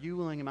 Are you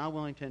willing, am I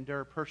willing to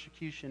endure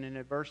persecution and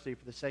adversity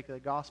for the sake of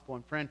the gospel?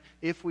 And friend,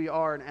 if we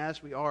are and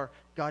as we are,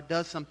 God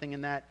does something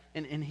in that,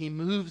 and He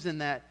moves in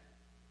that,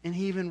 and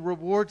He even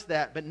rewards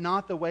that, but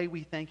not the way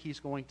we think He's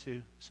going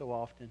to so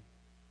often.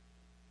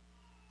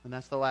 And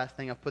that's the last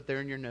thing I've put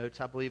there in your notes.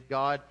 I believe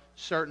God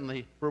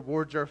certainly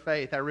rewards our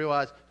faith. I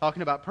realize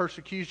talking about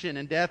persecution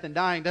and death and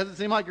dying doesn't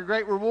seem like a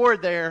great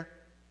reward there.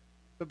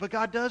 But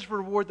God does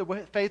reward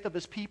the faith of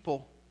His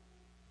people.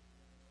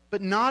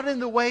 But not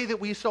in the way that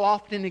we so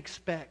often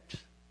expect.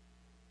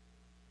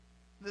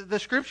 The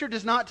Scripture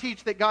does not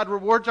teach that God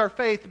rewards our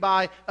faith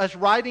by us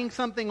writing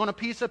something on a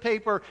piece of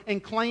paper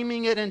and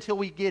claiming it until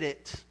we get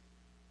it.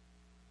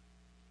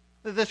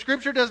 The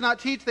Scripture does not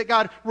teach that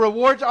God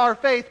rewards our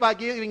faith by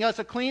giving us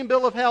a clean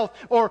bill of health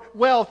or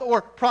wealth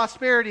or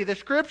prosperity. The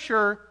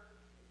Scripture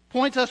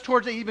points us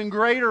towards an even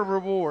greater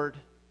reward,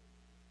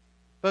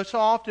 but so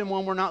often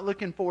one we're not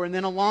looking for. And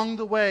then along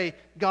the way,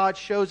 God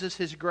shows us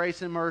His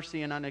grace and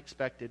mercy in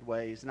unexpected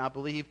ways. And I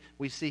believe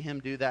we see Him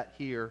do that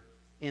here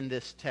in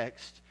this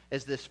text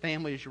as this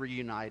family is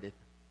reunited.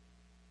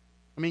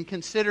 I mean,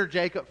 consider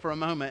Jacob for a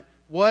moment.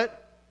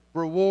 What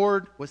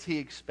reward was he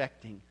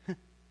expecting?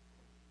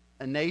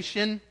 A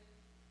nation,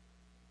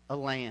 a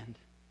land.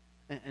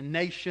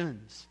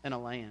 Nations and a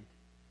land.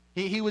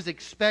 He was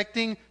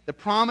expecting the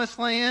promised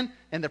land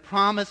and the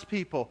promised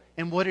people.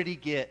 And what did he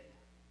get?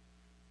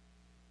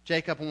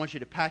 Jacob, I want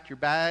you to pack your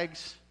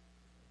bags,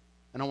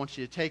 and I want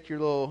you to take your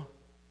little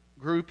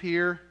group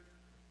here,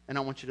 and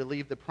I want you to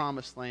leave the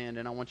promised land,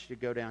 and I want you to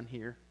go down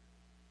here.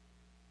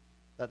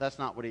 That's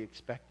not what he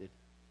expected.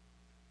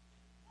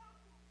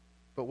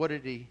 But what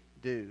did he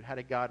do? How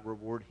did God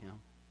reward him?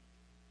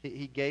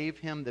 He gave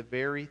him the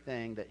very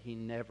thing that he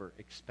never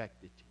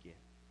expected to get.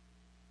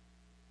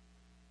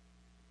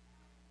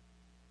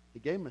 He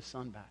gave him his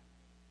son back.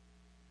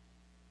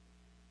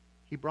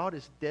 He brought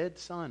his dead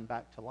son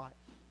back to life.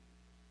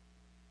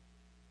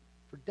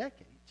 For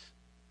decades,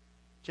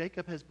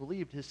 Jacob has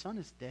believed his son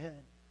is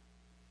dead.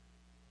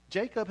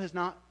 Jacob has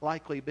not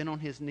likely been on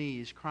his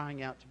knees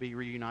crying out to be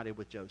reunited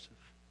with Joseph.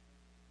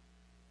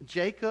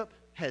 Jacob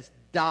has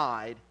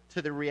died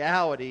to the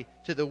reality,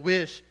 to the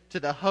wish, to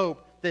the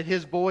hope that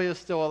his boy is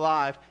still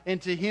alive.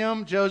 And to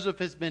him, Joseph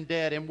has been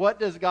dead. And what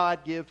does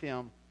God give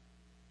him?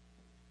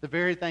 The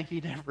very thing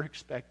he never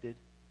expected.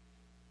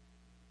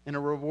 And a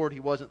reward he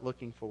wasn't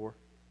looking for.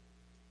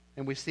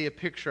 And we see a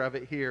picture of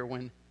it here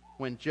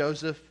when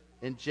Joseph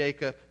and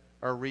Jacob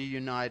are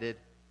reunited.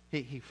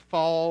 He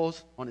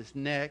falls on his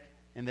neck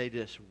and they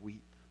just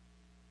weep.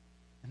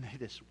 And they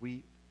just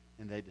weep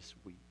and they just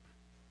weep.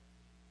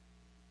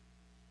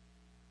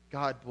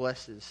 God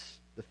blesses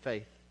the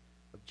faith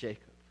of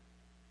Jacob.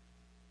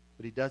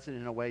 But He does it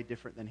in a way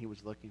different than he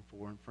was looking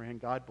for. And friend,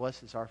 God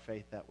blesses our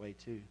faith that way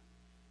too. In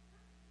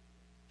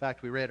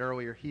fact, we read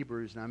earlier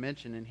Hebrews, and I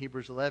mentioned in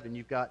Hebrews 11,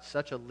 you've got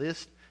such a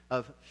list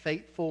of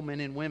faithful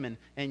men and women.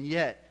 And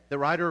yet, the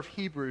writer of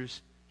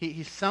Hebrews,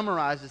 he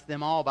summarizes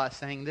them all by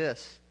saying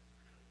this: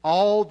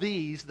 all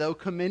these, though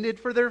commended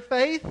for their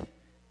faith,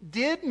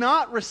 did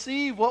not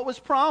receive what was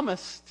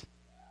promised.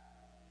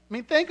 I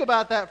mean, think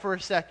about that for a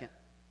second.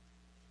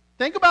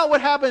 Think about what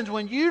happens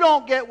when you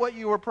don't get what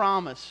you were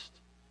promised.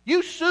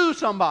 You sue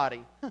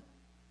somebody.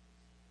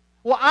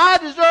 Well, I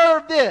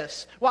deserve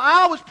this. Well,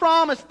 I was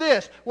promised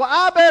this. Well,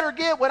 I better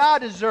get what I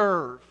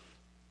deserve.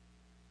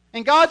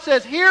 And God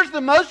says, here's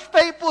the most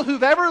faithful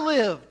who've ever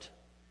lived.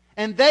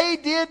 And they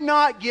did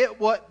not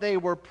get what they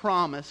were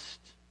promised.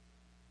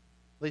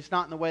 At least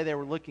not in the way they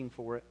were looking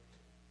for it.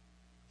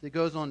 It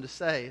goes on to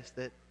say is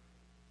that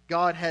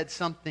God had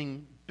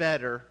something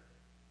better.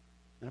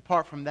 And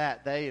apart from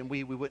that, they and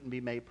we wouldn't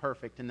be made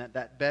perfect. And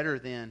that better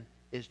then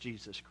is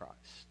Jesus Christ.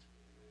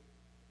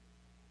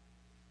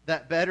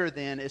 That better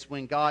then is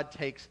when God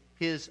takes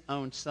His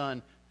own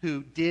Son,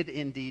 who did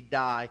indeed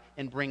die,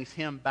 and brings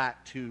Him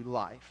back to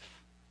life.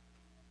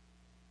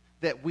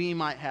 That we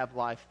might have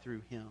life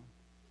through Him.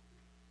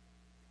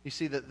 You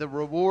see, that the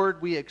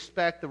reward we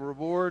expect, the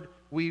reward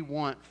we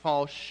want,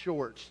 falls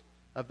short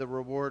of the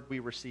reward we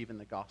receive in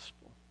the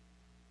gospel.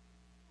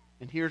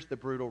 And here's the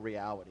brutal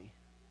reality.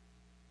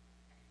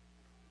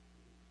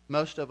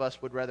 Most of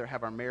us would rather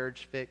have our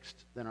marriage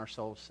fixed than our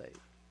souls saved.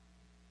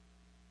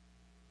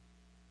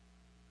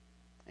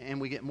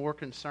 And we get more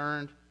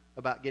concerned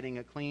about getting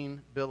a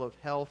clean bill of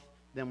health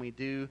than we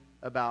do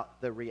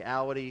about the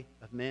reality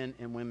of men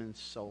and women's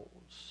souls.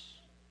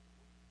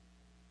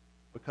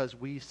 Because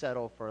we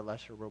settle for a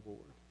lesser reward.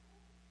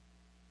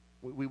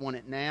 We want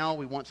it now.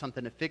 We want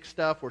something to fix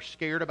stuff. We're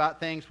scared about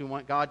things. We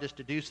want God just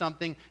to do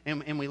something.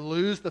 And we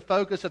lose the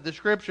focus of the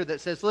Scripture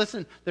that says,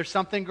 listen, there's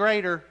something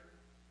greater.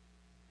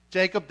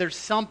 Jacob, there's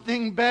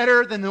something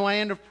better than the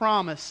land of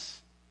promise.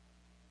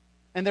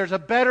 And there's a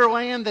better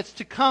land that's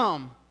to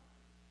come.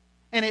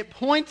 And it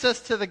points us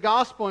to the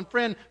gospel. And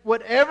friend,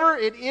 whatever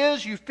it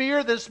is you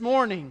fear this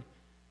morning,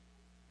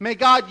 may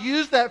God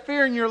use that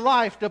fear in your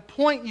life to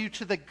point you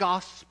to the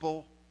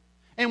gospel.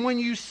 And when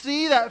you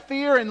see that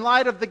fear in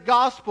light of the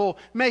gospel,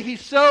 may He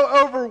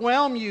so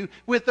overwhelm you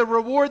with the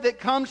reward that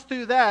comes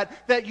through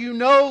that you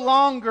no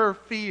longer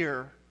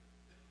fear.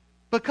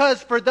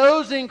 Because for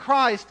those in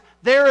Christ,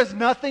 there is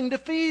nothing to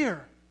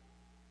fear.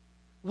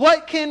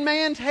 What can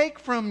man take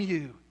from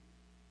you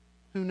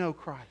who know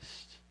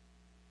Christ?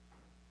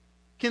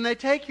 Can they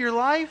take your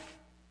life?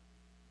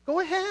 Go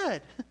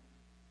ahead.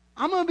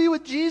 I'm going to be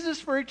with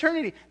Jesus for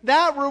eternity.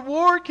 That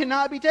reward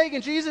cannot be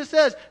taken. Jesus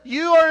says,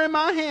 you are in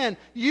my hand.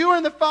 You are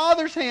in the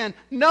Father's hand.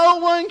 No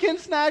one can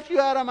snatch you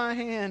out of my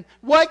hand.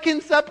 What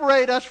can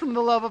separate us from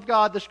the love of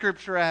God, the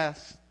Scripture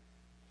asks.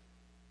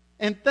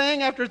 And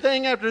thing after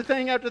thing after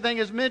thing after thing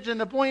is mentioned.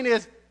 The point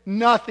is,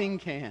 nothing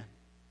can.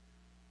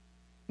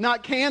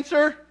 Not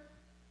cancer.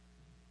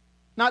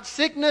 Not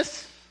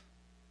sickness.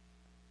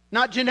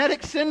 Not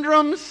genetic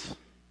syndromes.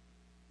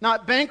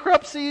 Not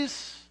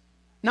bankruptcies.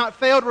 Not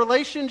failed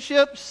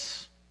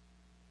relationships.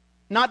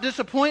 Not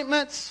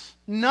disappointments.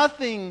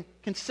 Nothing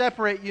can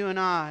separate you and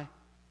I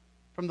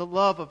from the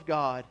love of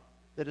God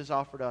that is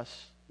offered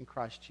us in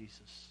Christ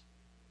Jesus.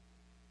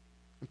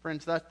 And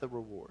friends, that's the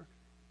reward.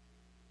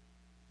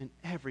 And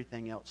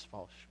everything else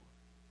falls short.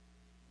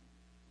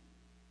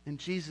 And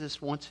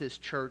Jesus wants His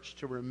church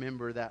to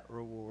remember that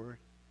reward.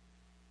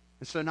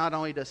 And so not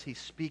only does He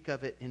speak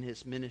of it in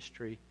His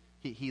ministry,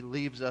 He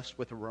leaves us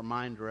with a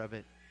reminder of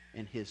it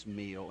in His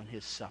meal, in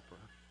His supper.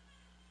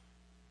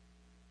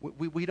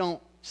 We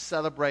don't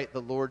celebrate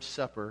the Lord's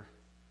Supper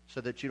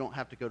so that you don't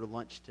have to go to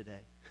lunch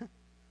today.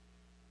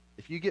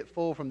 If you get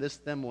full from this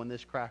thimble and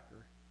this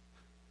cracker,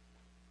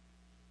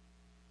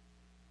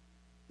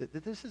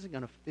 this isn't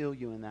going to fill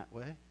you in that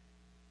way.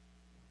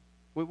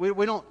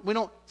 We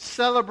don't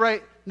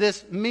celebrate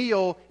this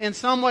meal in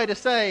some way to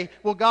say,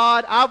 well,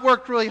 God, I've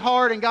worked really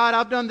hard, and God,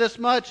 I've done this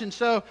much, and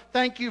so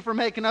thank you for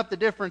making up the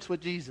difference with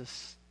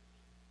Jesus.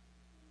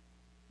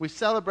 We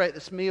celebrate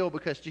this meal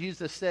because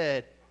Jesus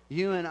said,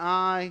 you and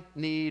I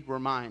need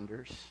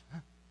reminders.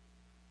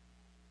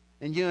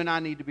 And you and I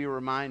need to be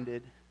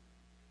reminded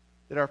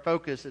that our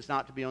focus is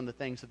not to be on the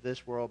things of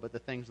this world, but the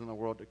things in the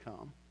world to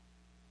come.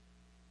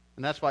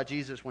 And that's why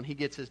Jesus, when He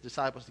gets His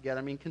disciples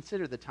together,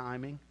 consider the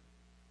timing.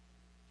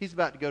 He's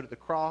about to go to the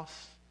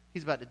cross.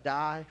 He's about to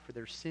die for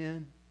their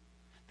sin.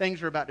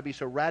 Things are about to be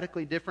so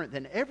radically different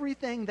than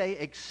everything they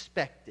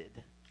expected.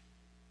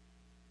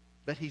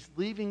 But He's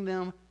leaving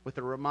them with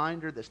a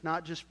reminder that's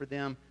not just for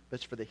them, but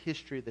it's for the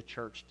history of the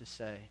church to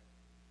say,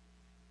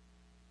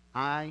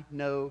 I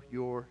know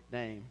your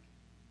name.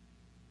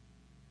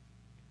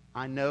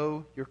 I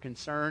know your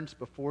concerns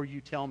before you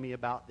tell me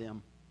about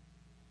them.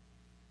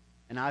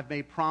 And I've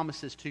made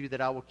promises to you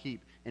that I will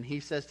keep. And He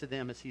says to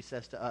them as He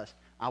says to us,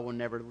 I will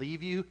never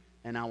leave you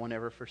and I will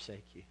never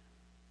forsake you.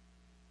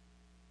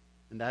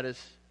 And that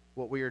is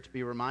what we are to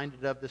be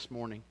reminded of this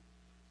morning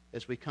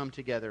as we come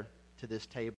together to this table.